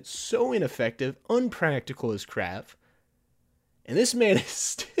incompetent, so ineffective, unpractical as crap. And this man is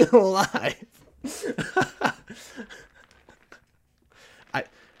still alive.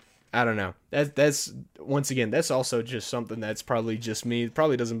 I don't know. That's once again, that's also just something that's probably just me. It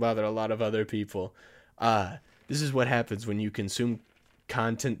probably doesn't bother a lot of other people. This is what happens when you consume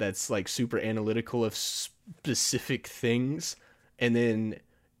content that's like super analytical of specific things, and then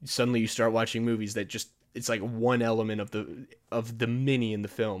suddenly you start watching movies that just, it's like one element of the many in the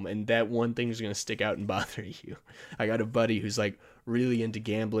film, and that one thing is going to stick out and bother you. I got a buddy who's like really into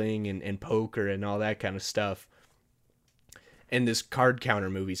gambling and poker and all that kind of stuff, and this card counter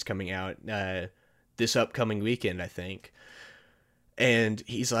movie's coming out this upcoming weekend, I think. And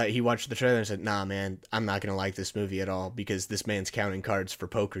he's like, he watched the trailer and said, nah man, I'm not going to like this movie at all, because this man's counting cards for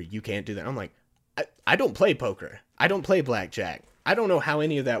poker. You can't do that. I'm like, I don't play poker. I don't play blackjack. I don't know how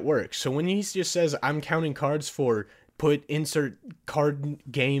any of that works. So when he just says, I'm counting cards for insert card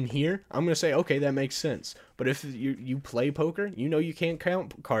game here, I'm going to say, okay, that makes sense. But if you play poker, you know you can't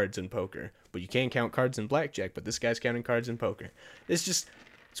count cards in poker, but you can count cards in blackjack, but this guy's counting cards in poker. It's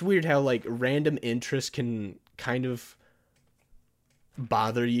weird how like random interest can kind of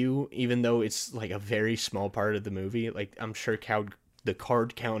bother you, even though it's like a very small part of the movie. Like, I'm sure the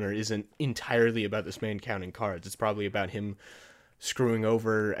card counter isn't entirely about this man counting cards. It's probably about him screwing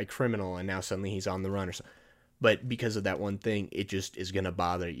over a criminal, and now suddenly he's on the run or something. But because of that one thing, it just is going to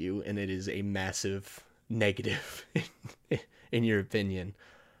bother you, and it is a massive negative in your opinion.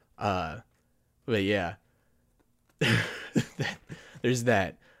 But yeah, there's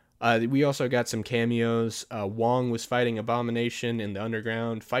that. We also got some cameos. Wong was fighting Abomination in the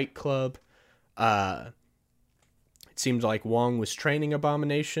underground fight club. It seems like Wong was training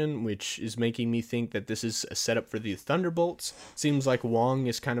Abomination, which is making me think that this is a setup for the Thunderbolts. Seems like Wong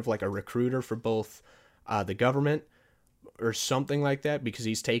is kind of like a recruiter for both the government or something like that, because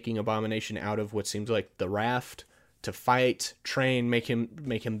he's taking Abomination out of what seems like the raft to fight, train, make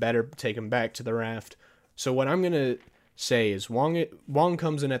him better, take him back to the raft. So what I'm going to say is Wong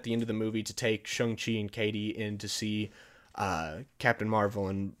comes in at the end of the movie to take Shang-Chi and Katie in to see Captain Marvel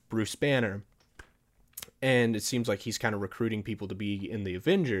and Bruce Banner. And it seems like he's kind of recruiting people to be in the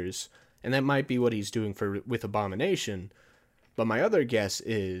Avengers, and that might be what he's doing with Abomination. But my other guess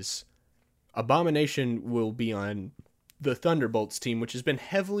is Abomination will be on the Thunderbolts team, which has been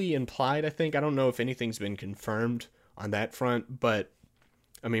heavily implied, I think. I don't know if anything's been confirmed on that front, but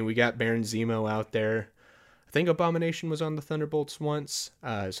I mean, we got Baron Zemo out there. I think Abomination was on the Thunderbolts once.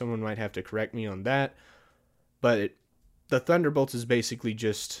 Someone might have to correct me on that. But the Thunderbolts is basically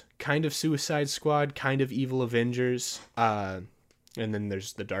just kind of Suicide Squad, kind of evil Avengers. And then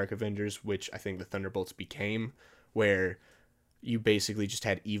there's the Dark Avengers, which I think the Thunderbolts became, where you basically just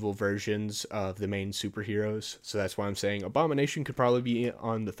had evil versions of the main superheroes. So that's why I'm saying Abomination could probably be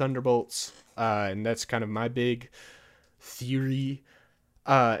on the Thunderbolts. And that's kind of my big theory.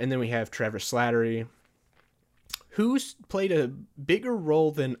 And then we have Trevor Slattery, who's played a bigger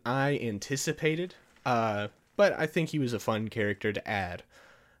role than I anticipated. But I think he was a fun character to add.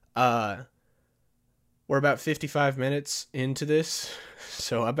 We're about 55 minutes into this,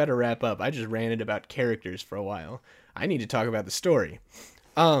 so I better wrap up. I just ranted about characters for a while. I need to talk about the story.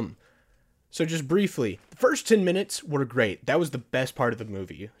 So just briefly, the first 10 minutes were great. That was the best part of the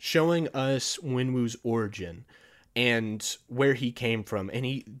movie, showing us Wenwu's origin and where he came from. And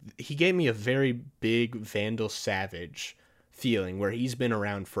he gave me a very big Vandal Savage feeling, where he's been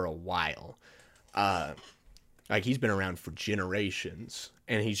around for a while. Like, he's been around for generations,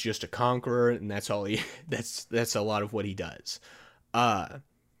 and he's just a conqueror, and that's all that's a lot of what he does.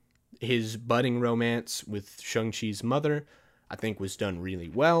 His budding romance with Shang-Chi's mother, I think, was done really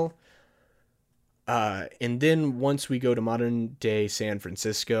well. And then once we go to modern day San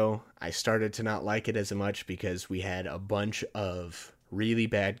Francisco, I started to not like it as much because we had a bunch of really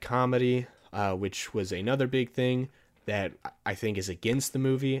bad comedy, which was another big thing that I think is against the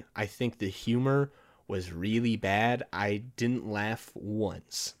movie. I think the humor was really bad. I didn't laugh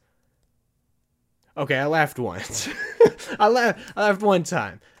once. Okay, I laughed once. I laughed one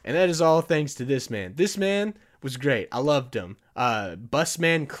time, and that is all thanks to this man. This man was great. I loved him.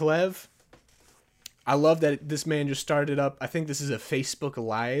 Busman Clev. I love that this man just started up. I think this is a Facebook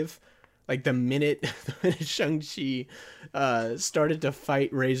Live. Like, the minute Shang-Chi started to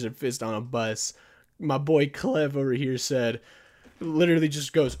fight Razorfist on a bus, my boy Clev over here said, literally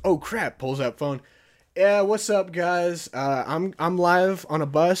just goes, "Oh crap," pulls out phone. "Yeah, what's up, guys? I'm live on a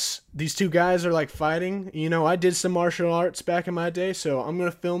bus. These two guys are like fighting. You know, I did some martial arts back in my day, so I'm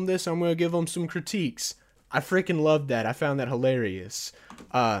gonna film this. I'm gonna give them some critiques." I freaking loved that. I found that hilarious.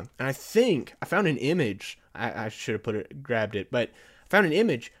 And I think I found an image. I should have grabbed it, but I found an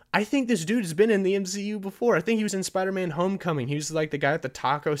image. I think this dude has been in the MCU before. I think he was in Spider-Man Homecoming. He was like the guy at the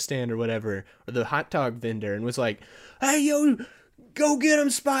taco stand or whatever, or the hot dog vendor, and was like, "Hey, yo, go get him,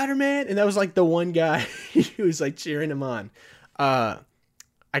 Spider-Man." And that was like the one guy who was like cheering him on. I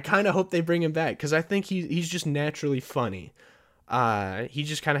kind of hope they bring him back, because I think he's just naturally funny. He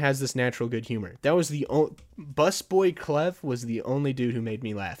just kind of has this natural good humor. That was Busboy Clev was the only dude who made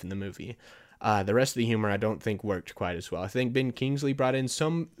me laugh in the movie. The rest of the humor I don't think worked quite as well. I think Ben Kingsley brought in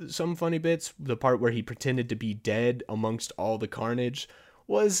some funny bits. The part where he pretended to be dead amongst all the carnage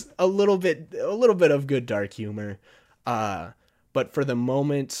was a little bit of good dark humor. But for the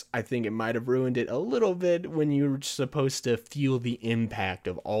moment, I think it might have ruined it a little bit when you were supposed to feel the impact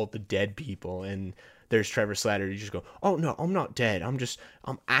of all the dead people. And there's Trevor Slattery. You just go, "Oh no, I'm not dead.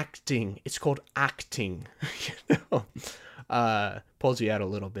 I'm acting. It's called acting." You know? Pulls you out a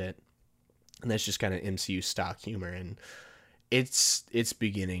little bit. And that's just kind of MCU stock humor. And it's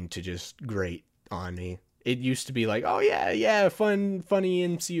beginning to just grate on me. It used to be like, "Oh yeah, funny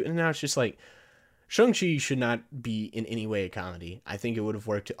MCU." And now it's just like, Shang-Chi should not be in any way a comedy. I think it would have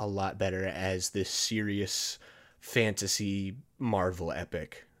worked a lot better as this serious fantasy Marvel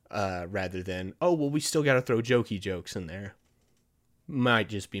epic, rather than, "Oh, well, we still got to throw jokey jokes in there." Might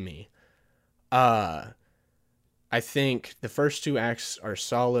just be me. I think the first two acts are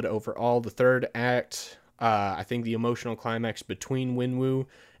solid overall. The third act, I think the emotional climax between Wenwu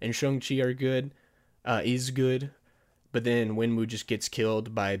and Shang-Chi is good. But then Wenwu just gets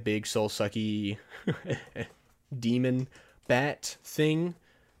killed by a big soul-sucky demon bat thing,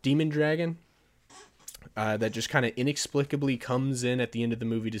 demon dragon, that just kind of inexplicably comes in at the end of the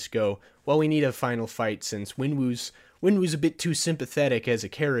movie to go, "Well, we need a final fight since Wenwu's a bit too sympathetic as a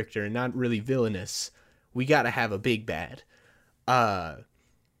character and not really villainous. We got to have a big bad." And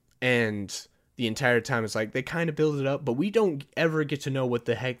the entire time it's like they kind of build it up, but we don't ever get to know what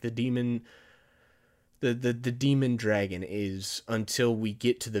the heck the demon dragon is until we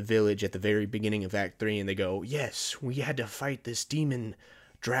get to the village at the very beginning of Act 3, and they go, "Yes, we had to fight this demon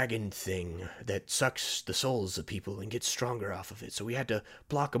dragon thing that sucks the souls of people and gets stronger off of it, so we had to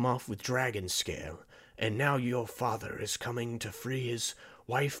block him off with dragon scale. And now your father is coming to free his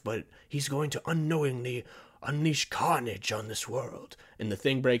wife, but he's going to unknowingly unleash carnage on this world." And the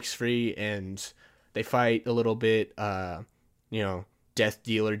thing breaks free, and they fight a little bit. Death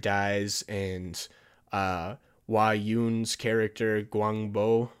Dealer dies, and Hua Yun's character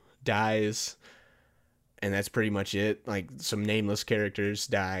Guangbo dies, and that's pretty much it. Like, some nameless characters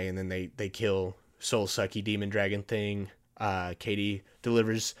die, and then they kill Soul Sucky Demon Dragon thing. Katie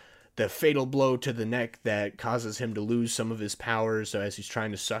delivers the fatal blow to the neck that causes him to lose some of his powers. So as he's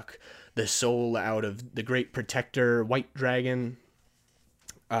trying to suck the soul out of the great protector, White Dragon,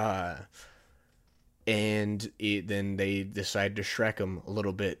 then they decide to Shrek him a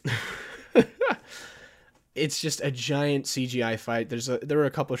little bit. It's just a giant CGI fight. There were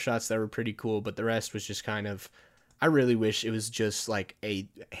a couple shots that were pretty cool, but the rest was just kind of. I really wish it was just like a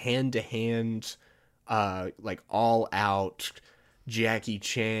hand to hand, like all out Jackie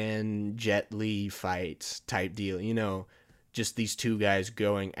Chan, Jet Li fight type deal. You know, just these two guys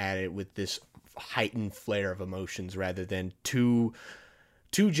going at it with this heightened flare of emotions rather than two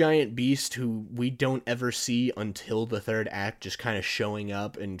giant beasts who we don't ever see until the third act, just kind of showing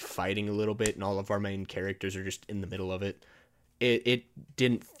up and fighting a little bit, and all of our main characters are just in the middle of it. It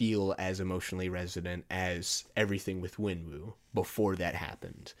didn't feel as emotionally resonant as everything with Wenwu before that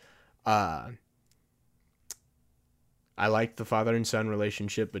happened. I like the father and son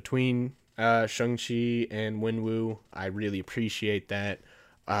relationship between Shang-Chi and Wenwu. I really appreciate that.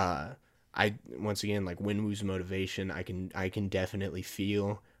 I once again, like, Wenwu's motivation, I can definitely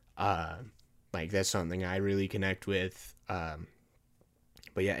feel. Like, that's something I really connect with. But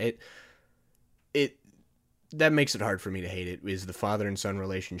yeah, it that makes it hard for me to hate it. Is the father and son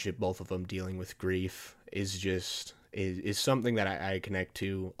relationship, both of them dealing with grief, is something that I connect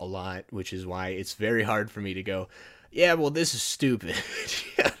to a lot, which is why it's very hard for me to go, yeah, well, this is stupid.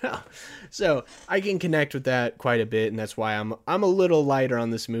 You know? So I can connect with that quite a bit, and that's why I'm a little lighter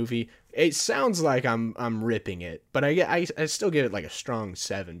on this movie. It sounds like I'm ripping it, but I still give it like a strong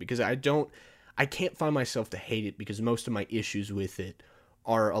 7 because I can't find myself to hate it, because most of my issues with it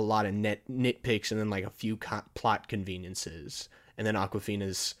are a lot of nitpicks and then like a few plot conveniences, and then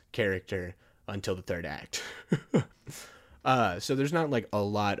Aquafina's character until the third act. So there's not like a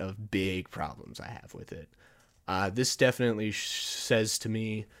lot of big problems I have with it. This definitely says to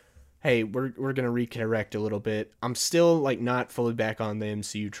me, hey, we're gonna recorrect a little bit. I'm still like not fully back on the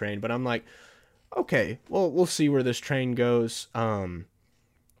MCU train, but I'm like, okay, well, we'll see where this train goes.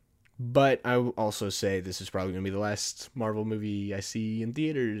 But I will also say this is probably gonna be the last Marvel movie I see in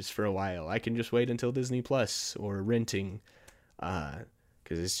theaters for a while. I can just wait until Disney Plus or renting, because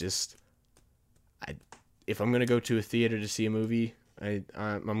it's just, if I'm gonna go to a theater to see a movie,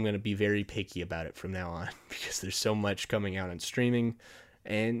 I'm gonna be very picky about it from now on, because there's so much coming out on streaming.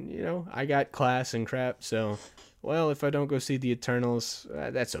 And, you know, I got class and crap, so, well, if I don't go see the Eternals,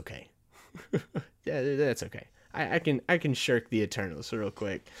 that's okay. Yeah, that's okay. I can shirk the Eternals real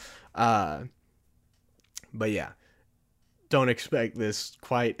quick. But yeah, don't expect this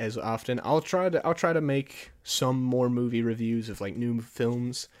quite as often. I'll try to make some more movie reviews of like new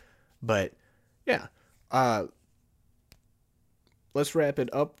films, but yeah. Let's wrap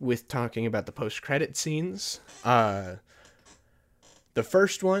it up with talking about the post-credit scenes. The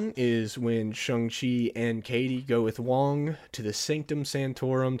first one is when Shang-Chi and Katie go with Wong to the Sanctum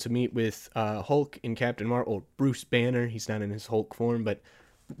Sanctorum to meet with Hulk and Captain Marvel, or Bruce Banner. He's not in his Hulk form, but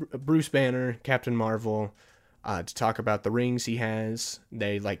Bruce Banner, Captain Marvel, to talk about the rings he has.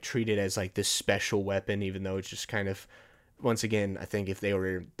 They like treat it as like this special weapon, even though it's just kind of, once again, I think if they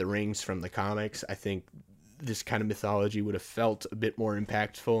were the rings from the comics, I think this kind of mythology would have felt a bit more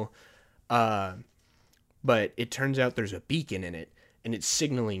impactful. But it turns out there's a beacon in it, and it's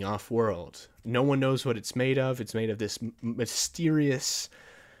signaling off-world. No one knows what it's made of. It's made of this mysterious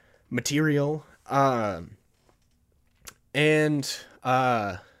material. And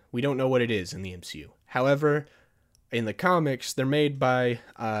we don't know what it is in the MCU. However, in the comics, they're made by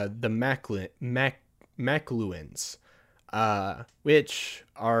the Makluans, which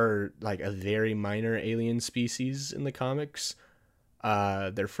are like a very minor alien species in the comics.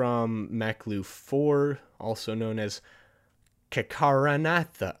 They're from Maklu 4, also known as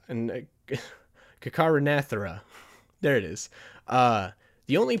Kakaranathra. There it is.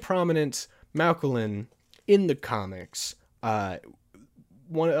 The only prominent Malkulan in the comics, a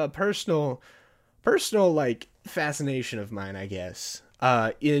personal like fascination of mine, I guess,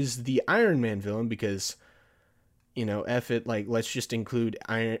 is the Iron Man villain, because, you know, F it, like, let's just include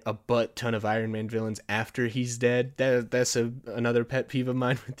a butt ton of Iron Man villains after he's dead. That's another pet peeve of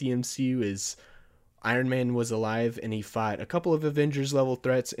mine with the MCU is Iron Man was alive and he fought a couple of Avengers level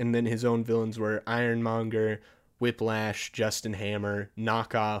threats, and then his own villains were Ironmonger, Whiplash, Justin Hammer,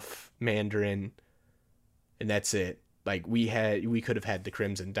 Knockoff, Mandarin, and that's it. Like, we could have had the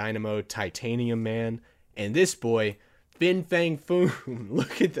Crimson Dynamo, Titanium Man, and this boy, Fin Fang Foom.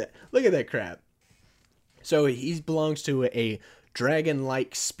 Look at that crap. So he belongs to a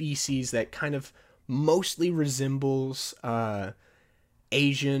dragon-like species that kind of mostly resembles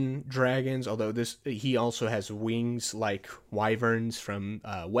Asian dragons, although this he also has wings like wyverns from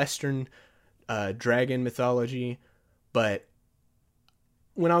Western dragon mythology. But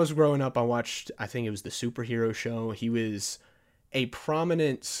when I was growing up, I watched, I think it was the superhero show. He was a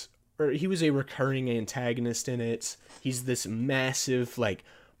prominent, or he was a recurring antagonist in it. He's this massive, like,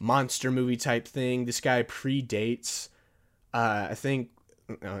 monster movie type thing. This guy predates, I think,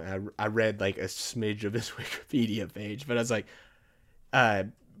 I read like a smidge of his Wikipedia page, but I was like, uh,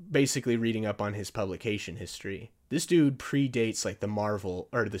 basically reading up on his publication history. This dude predates like the Marvel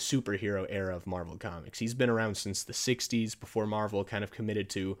or the superhero era of Marvel Comics. He's been around since the 60s before Marvel kind of committed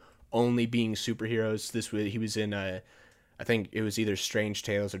to only being superheroes. He was in I think it was either Strange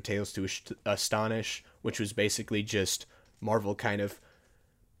Tales or Tales to Astonish, which was basically just Marvel kind of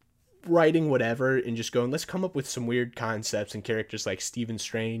writing whatever and just going, let's come up with some weird concepts, and characters like Stephen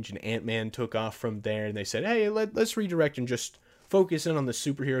Strange and Ant-Man took off from there, and they said, hey, let's redirect and just focus in on the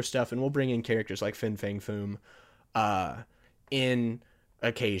superhero stuff, and we'll bring in characters like Fin Fang Foom in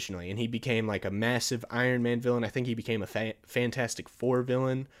occasionally. And he became like a massive Iron Man villain. I think he became a Fantastic Four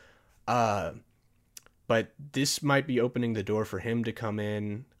villain. But this might be opening the door for him to come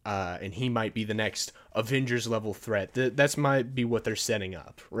in, and he might be the next Avengers level threat. That's might be what they're setting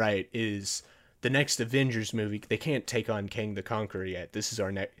up, right? Is the next Avengers movie. They can't take on Kang the Conqueror yet. This is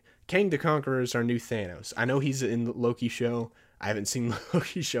our next. Kang the Conqueror is our new Thanos. I know he's in the Loki show. I haven't seen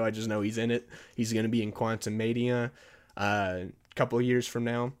Loki show. I just know he's in it. He's going to be in Quantum Mania a couple of years from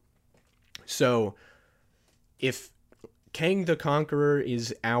now. So if Kang the Conqueror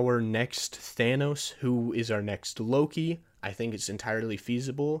is our next Thanos, who is our next Loki, I think it's entirely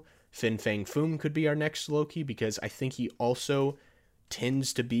feasible. Fin Fang Foom could be our next Loki, because I think he also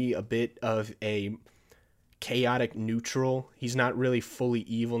tends to be a bit of a chaotic neutral. He's not really fully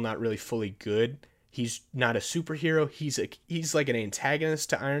evil, not really fully good. He's not a superhero. He's like an antagonist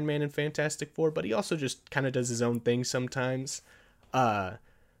to Iron Man and Fantastic Four, but he also just kind of does his own thing sometimes.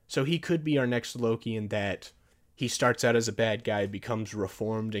 So he could be our next Loki in that he starts out as a bad guy, becomes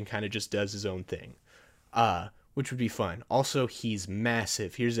reformed, and kind of just does his own thing, which would be fun. Also, he's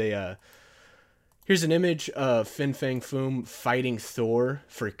massive. Here's an image of Fin Fang Foom fighting Thor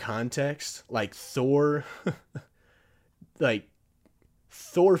for context. Like Thor, like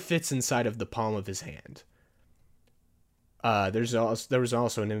Thor fits inside of the palm of his hand. There was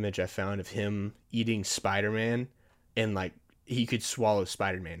also an image I found of him eating Spider-Man, and like he could swallow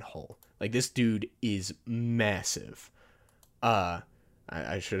Spider-Man whole. Like, this dude is massive. I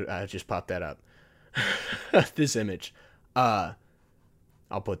just popped that up. This image. I'll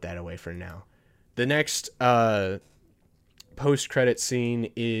put that away for now. The next post-credit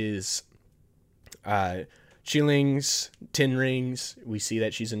scene is Chiling's Tin Rings. We see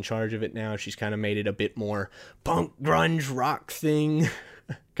that she's in charge of it now. She's kind of made it a bit more punk grunge rock thing,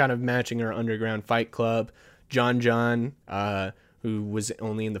 kind of matching her underground fight club. John, who was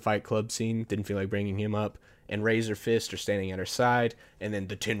only in the Fight Club scene, didn't feel like bringing him up, and Razorfist are standing at her side, and then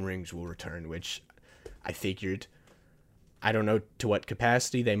the Tin Rings will return, which I figured, I don't know to what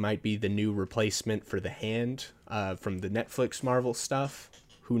capacity, they might be the new replacement for the hand from the Netflix Marvel stuff.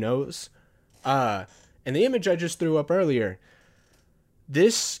 Who knows? And the image I just threw up earlier,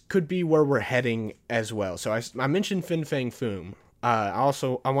 this could be where we're heading as well. So I mentioned Fin Fang Foom.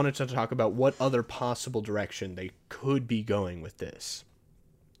 I wanted to talk about what other possible direction they could be going with this.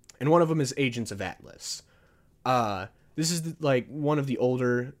 And one of them is Agents of Atlas. This is like one of the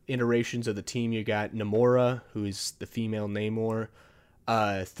older iterations of the team. You got Namora, who is the female Namor,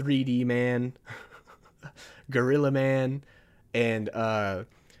 3D Man, Gorilla Man, and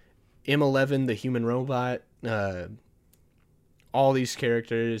M11, the human robot. All these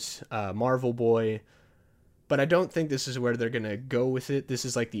characters, Marvel Boy. But I don't think this is where they're going to go with it. This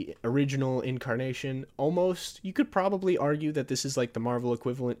is like the original incarnation. Almost, you could probably argue that this is like the Marvel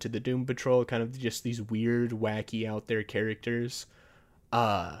equivalent to the Doom Patrol, kind of just these weird, wacky, out there characters.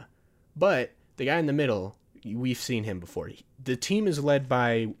 But the guy in the middle, we've seen him before. The team is led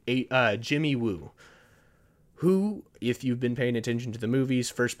by Jimmy Woo, who, if you've been paying attention to the movies,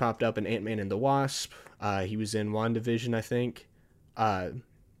 first popped up in Ant-Man and the Wasp. He was in WandaVision, I think.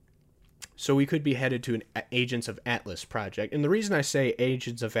 So we could be headed to an Agents of Atlas project. And the reason I say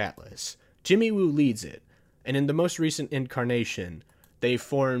Agents of Atlas, Jimmy Woo leads it. And in the most recent incarnation, they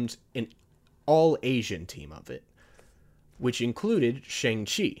formed an all-Asian team of it, which included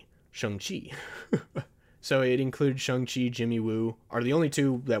Shang-Chi. So it included Shang-Chi, Jimmy Woo, are the only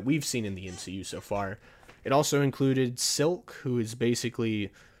two that we've seen in the MCU so far. It also included Silk, who is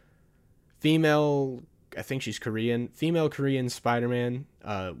basically female, I think she's Korean, female Korean Spider-Man,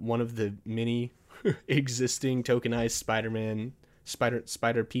 one of the many existing tokenized Spider-Man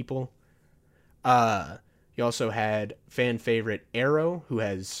spider people. You also had fan favorite Arrow, who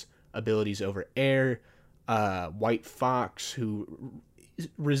has abilities over air. White Fox, who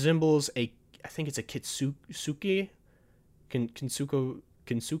resembles I think it's a Kitsuke,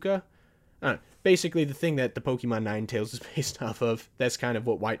 Kinsuka. Basically, the thing that the Pokemon Ninetales is based off of. That's kind of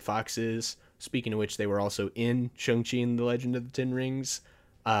what White Fox is. Speaking of which, they were also in Shang-Chi and the Legend of the Ten Rings,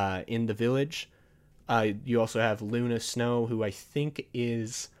 in the village. You also have Luna Snow, who I think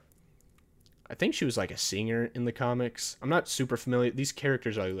she was like a singer in the comics. I'm not super familiar. These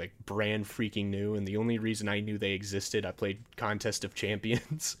characters are like brand freaking new, and the only reason I knew they existed, I played Contest of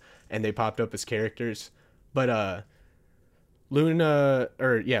Champions, and they popped up as characters. But Luna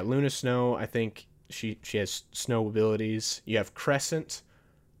Snow, I think she has snow abilities. You have Crescent,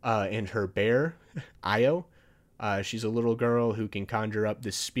 and her bear, Io. She's a little girl who can conjure up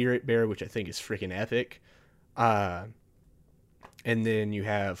this spirit bear, which I think is freaking epic. And then you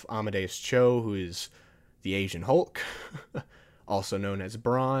have Amadeus Cho, who is the Asian Hulk, also known as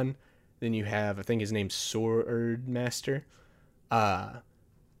Brawn. Then you have, I think his name's Sword Master. But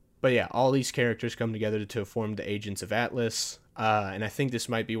yeah, all these characters come together to form the Agents of Atlas. And I think this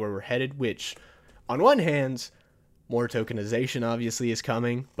might be where we're headed, which, on one hand, more tokenization obviously is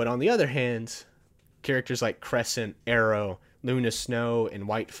coming. But on the other hand, characters like Crescent, Arrow, Luna Snow, and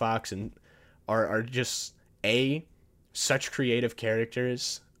White Fox are just, A, such creative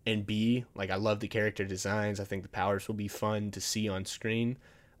characters, and B, like, I love the character designs. I think the powers will be fun to see on screen,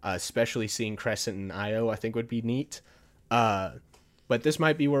 especially seeing Crescent and Io, I think would be neat. But this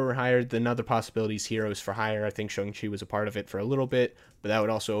might be where we're hired. Then other possibilities, Heroes for Hire. I think Shang-Chi was a part of it for a little bit, but that would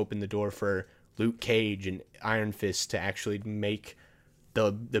also open the door for Luke Cage and Iron Fist to actually make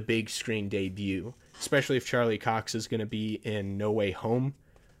the big screen debut, especially if Charlie Cox is going to be in No Way Home.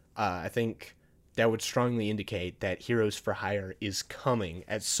 I think that would strongly indicate that Heroes for Hire is coming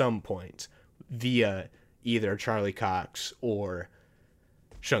at some point via either Charlie Cox or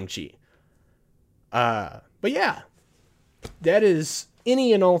Shang-Chi. But yeah, that is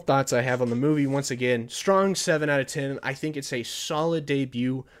any and all thoughts I have on the movie. Once again, strong 7 out of 10. I think it's a solid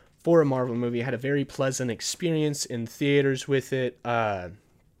debut for a Marvel movie. I had a very pleasant experience in theaters with it.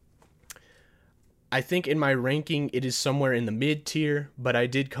 I think in my ranking, it is somewhere in the mid tier, but I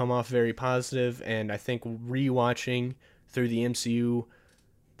did come off very positive, and I think rewatching through the MCU,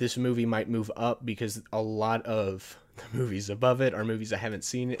 this movie might move up because a lot of the movies above it are movies I haven't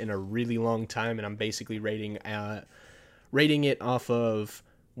seen in a really long time, and I'm basically rating it off of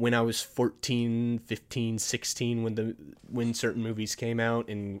when I was 14, 15, 16, when certain movies came out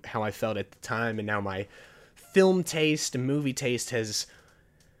and how I felt at the time, and now my film taste and movie taste has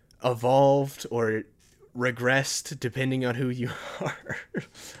evolved or regressed depending on who you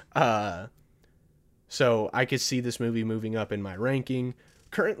are. So I could see this movie moving up in my ranking.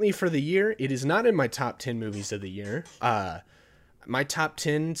 Currently for the year, it is not in my top 10 movies of the year. My top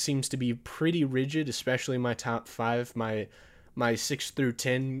 10 seems to be pretty rigid, especially my top 5. My 6 through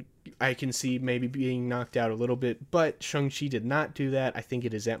 10, I can see maybe being knocked out a little bit, but Shang-Chi did not do that. I think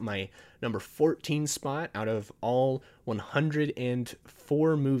it is at my number 14 spot out of all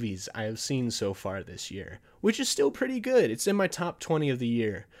 104 movies I have seen so far this year, which is still pretty good. It's in my top 20 of the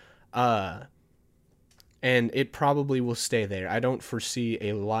year. And it probably will stay there. I don't foresee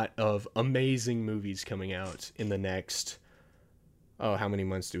a lot of amazing movies coming out in the next, how many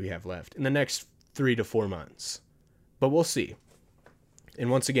months do we have left? In the next 3 to 4 months. But we'll see. And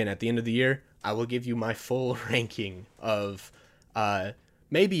once again, at the end of the year, I will give you my full ranking of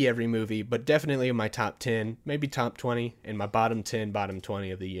maybe every movie, but definitely in my top 10, maybe top 20, and my bottom 10, bottom 20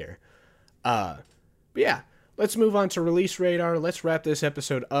 of the year. But yeah, let's move on to Release Radar. Let's wrap this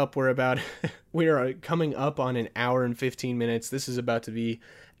episode up. We are coming up on an hour and 15 minutes. This is about to be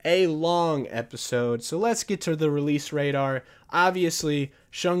a long episode, so let's get to the Release Radar. Obviously,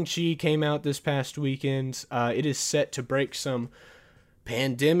 Shang-Chi came out this past weekend. It is set to break some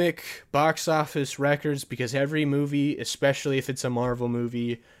pandemic box office records because every movie, especially if it's a Marvel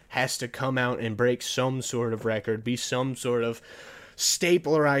movie, has to come out and break some sort of record, be some sort of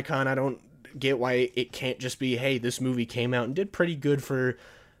staple or icon. I don't get why it can't just be, hey, this movie came out and did pretty good for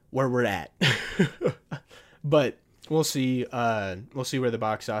where we're at. But we'll see. We'll see where the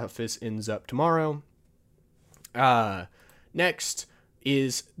box office ends up tomorrow. Next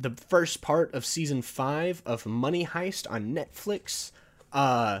is the first part of season 5 of Money Heist on Netflix.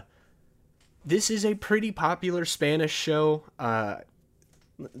 This is a pretty popular Spanish show.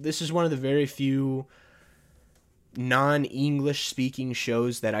 This is one of the very few non-English speaking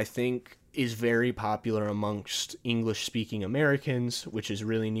shows that I think is very popular amongst English-speaking Americans, which is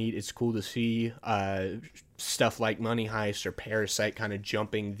really neat. It's cool to see stuff like Money Heist or Parasite kind of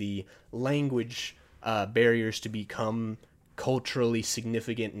jumping the language barriers to become culturally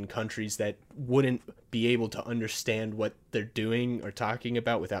significant in countries that wouldn't be able to understand what they're doing or talking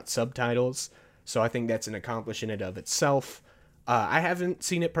about without subtitles. So I think that's an accomplishment in and of itself. I haven't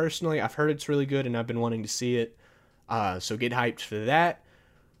seen it personally. I've heard it's really good, and I've been wanting to see it. So get hyped for that.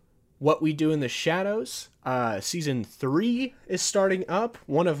 What We Do in the Shadows, season 3 is starting up.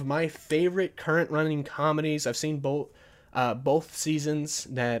 One of my favorite current running comedies. I've seen both seasons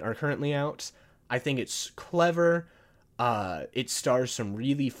that are currently out. I think it's clever. It stars some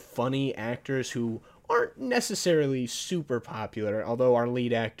really funny actors who aren't necessarily super popular, although our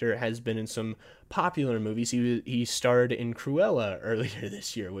lead actor has been in some popular movies. He starred in Cruella earlier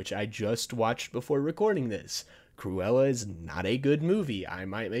this year, which I just watched before recording this. Cruella is not a good movie. I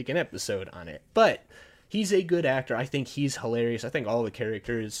might make an episode on it. But he's a good actor. I think he's hilarious. I think all the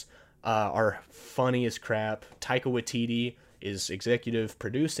characters are funny as crap. Taika Waititi is executive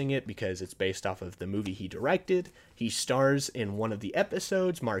producing it because it's based off of the movie he directed. He stars in one of the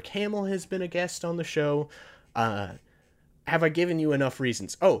episodes. Mark Hamill has been a guest on the show. Have I given you enough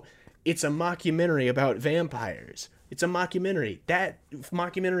reasons? Oh, it's a mockumentary about vampires. It's a mockumentary.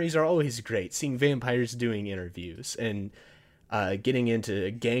 Mockumentaries are always great. Seeing vampires doing interviews and getting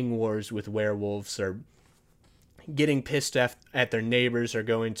into gang wars with werewolves, or getting pissed at their neighbors, or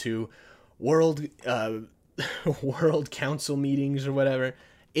going to world council meetings or whatever.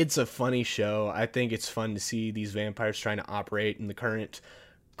 It's a funny show. I think it's fun to see these vampires trying to operate in the current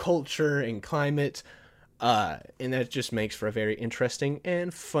culture and climate. And that just makes for a very interesting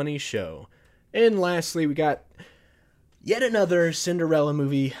and funny show. And lastly, we got yet another Cinderella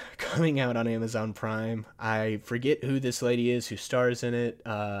movie coming out on Amazon Prime. I forget who this lady is who stars in it,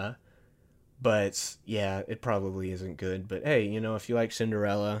 but yeah, it probably isn't good. But hey, if you like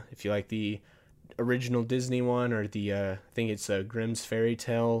Cinderella, if you like the original Disney one, or the I think it's a Grimm's fairy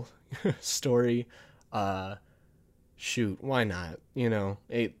tale story, shoot, why not?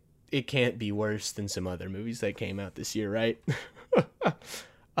 It can't be worse than some other movies that came out this year, right?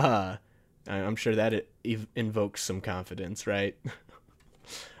 I'm sure that it invokes some confidence, right?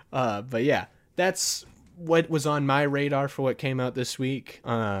 But yeah, that's what was on my radar for what came out this week.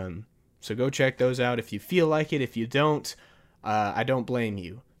 So go check those out if you feel like it. If you don't, I don't blame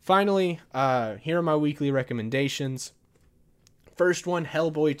you. Finally, here are my weekly recommendations. First one,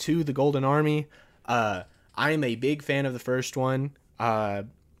 Hellboy 2, The Golden Army. I am a big fan of the first one.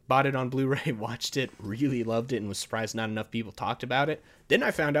 Bought it on Blu-ray, watched it, really loved it, and was surprised not enough people talked about it. Then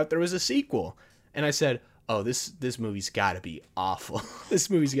I found out there was a sequel, and I said, oh, this movie's got to be awful. This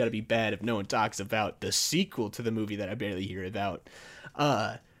movie's got to be bad if no one talks about the sequel to the movie that I barely hear about.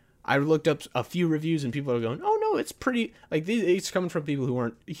 I looked up a few reviews, and people are going, oh, no, it's pretty... Like, it's coming from people who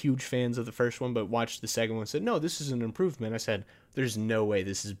weren't huge fans of the first one, but watched the second one and said, no, this is an improvement. I said, there's no way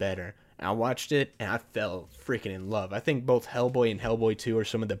this is better. And I watched it, and I fell freaking in love. I think both Hellboy and Hellboy 2 are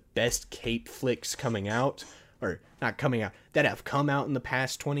some of the best cape flicks coming out, or not coming out, that have come out in the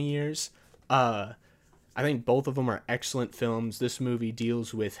past 20 years. I think both of them are excellent films. This movie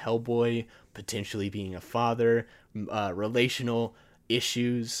deals with Hellboy potentially being a father, relational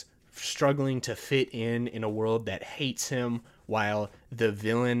issues, struggling to fit in a world that hates him, while the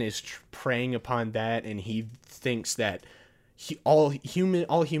villain is preying upon that, and he thinks that all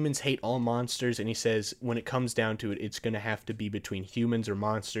humans hate all monsters, and he says when it comes down to it, it's going to have to be between humans or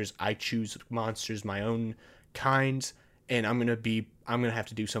monsters. I choose monsters, my own kinds, and I'm going to have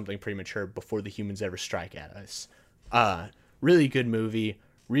to do something premature before the humans ever strike at us. Really good movie,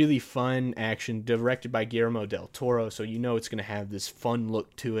 really fun action, directed by Guillermo del Toro, so it's going to have this fun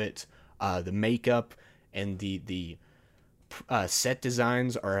look to it. The makeup and the set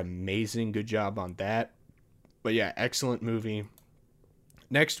designs are amazing. Good job on that. But yeah, excellent movie.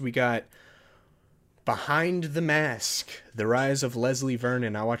 Next, we got Behind the Mask, The Rise of Leslie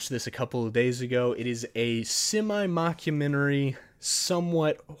Vernon. I watched this a couple of days ago. It is a semi-mockumentary,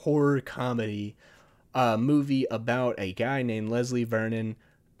 somewhat horror comedy movie about a guy named Leslie Vernon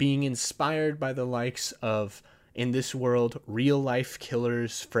being inspired by the likes of, in this world, real-life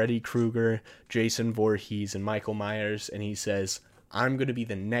killers, Freddy Krueger, Jason Voorhees, and Michael Myers. And he says, I'm going to be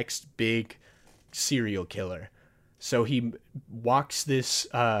the next big serial killer. So he walks this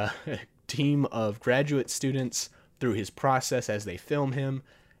team of graduate students through his process as they film him,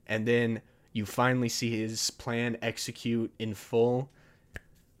 and then you finally see his plan execute in full.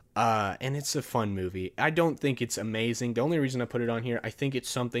 And it's a fun movie. I don't think it's amazing. The only reason I put it on here, I think it's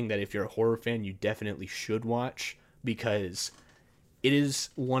something that if you're a horror fan, you definitely should watch, because It is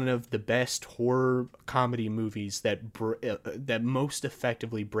one of the best horror comedy movies that most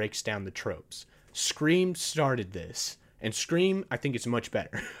effectively breaks down the tropes. Scream started this, and Scream, I think, it's much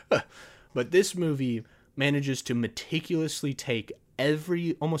better. But this movie manages to meticulously take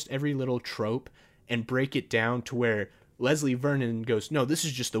almost every little trope and break it down to where Leslie Vernon goes, no, this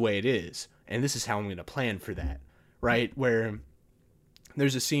is just the way it is, and this is how I'm going to plan for that, right? Where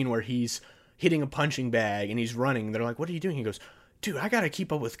there's a scene where he's hitting a punching bag and he's running. They're like, what are you doing? He goes, dude, I got to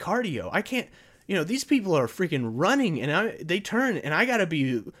keep up with cardio. I can't, these people are freaking running and they turn and I got to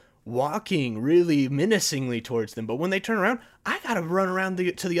be walking really menacingly towards them. But when they turn around, I got to run around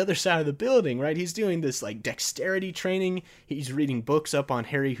to the other side of the building, right? He's doing this like dexterity training. He's reading books up on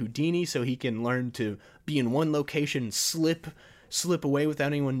Harry Houdini so he can learn to be in one location, slip away without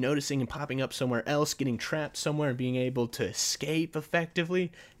anyone noticing and popping up somewhere else, getting trapped somewhere and being able to escape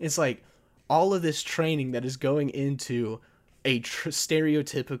effectively. It's like all of this training that is going into a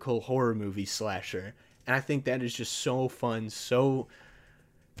stereotypical horror movie slasher. And I think that is just so fun, such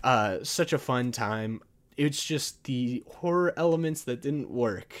a fun time. It's just the horror elements that didn't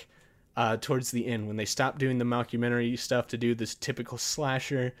work towards the end when they stopped doing the mockumentary stuff to do this typical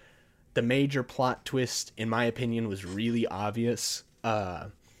slasher. The major plot twist, in my opinion, was really obvious.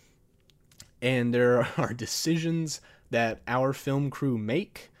 And there are decisions that our film crew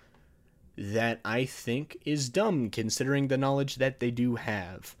make that I think is dumb considering the knowledge that they do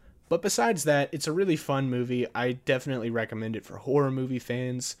have. But besides that, it's a really fun movie. I definitely recommend it for horror movie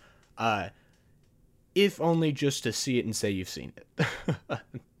fans. If only just to see it and say you've seen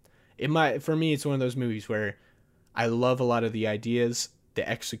it. For me, it's one of those movies where I love a lot of the ideas. The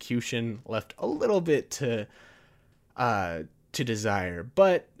execution left a little bit to desire,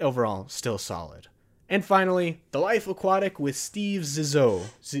 but overall, still solid. And finally, The Life Aquatic with Steve Zissou.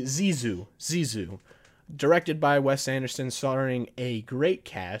 Directed by Wes Anderson, starring a great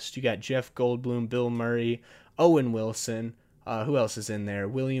cast. You got Jeff Goldblum, Bill Murray, Owen Wilson. Who else is in there?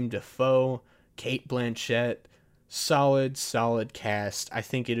 William Dafoe, Cate Blanchett. Solid cast. I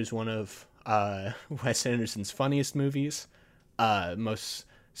think it is one of Wes Anderson's funniest movies. Most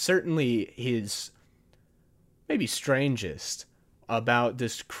certainly his maybe strangest, about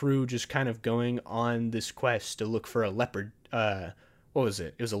this crew just kind of going on this quest to look for a leopard. What was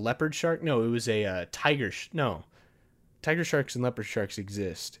it? It was a leopard shark? No, it was a tiger. No, tiger sharks and leopard sharks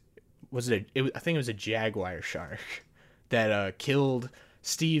exist. Was it? I think it was a jaguar shark that killed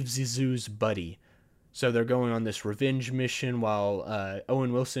Steve Zissou's buddy. So they're going on this revenge mission while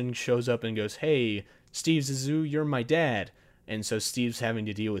Owen Wilson shows up and goes, "Hey, Steve Zissou, you're my dad." And so Steve's having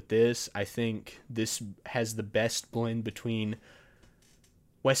to deal with this. I think this has the best blend between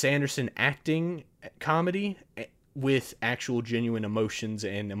Wes Anderson acting comedy with actual genuine emotions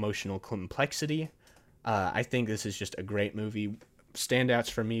and emotional complexity. I think this is just a great movie.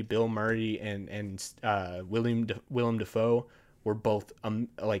 Standouts for me, Bill Murray and Willem Dafoe were both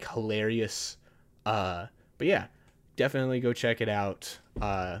like hilarious. But yeah, definitely go check it out.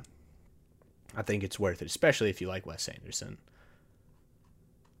 I think it's worth it, especially if you like Wes Anderson.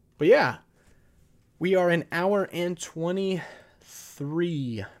 But yeah, we are an hour and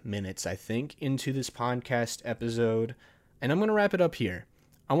 23 minutes, I think, into this podcast episode. And I'm going to wrap it up here.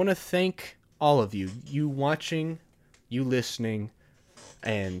 I want to thank all of you, you watching, you listening,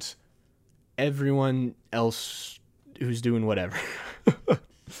 and everyone else who's doing whatever.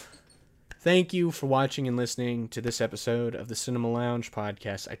 Thank you for watching and listening to this episode of the Cinema Lounge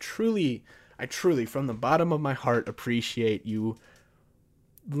podcast. I truly, from the bottom of my heart, appreciate you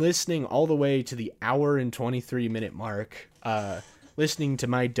listening all the way to the hour and 23 minute mark, listening to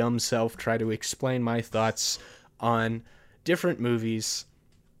my dumb self try to explain my thoughts on different movies.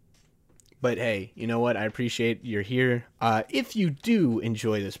 But hey, you know what? I appreciate you're here. If you do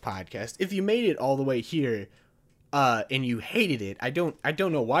enjoy this podcast, if you made it all the way here, and you hated it, I don't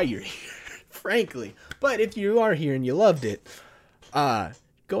know why you're here, frankly. But if you are here and you loved it, go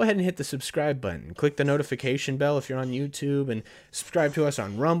ahead and hit the subscribe button. Click the notification bell if you're on YouTube, and subscribe to us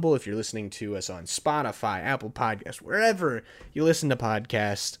on Rumble if you're listening to us on Spotify, Apple Podcasts, wherever you listen to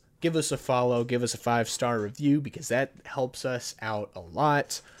podcasts. Give us a follow, give us a 5-star review, because that helps us out a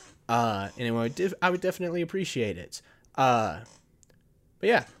lot. And I would definitely appreciate it. But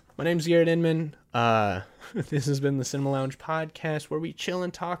yeah, my name's Garrett Inman. This has been the Cinema Lounge podcast, where we chill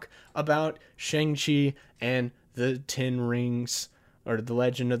and talk about Shang-Chi and the Ten Rings, or the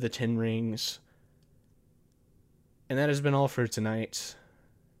Legend of the Ten Rings. And that has been all for tonight.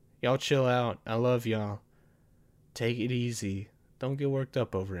 Y'all chill out. I love y'all. Take it easy. Don't get worked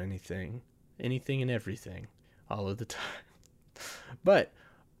up over anything and everything, all of the time. But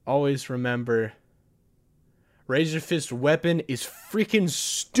always remember Razorfist weapon is freaking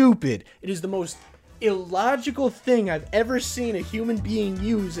stupid. It is the most illogical thing I've ever seen a human being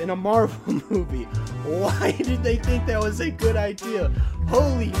use in a Marvel movie. Why did they think that was a good idea?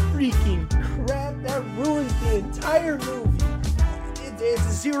 Holy freaking crap, that ruins the entire movie. It's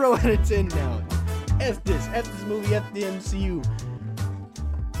a 0 out of 10 now. F this movie, F the MCU.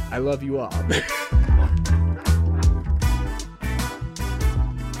 I love you all.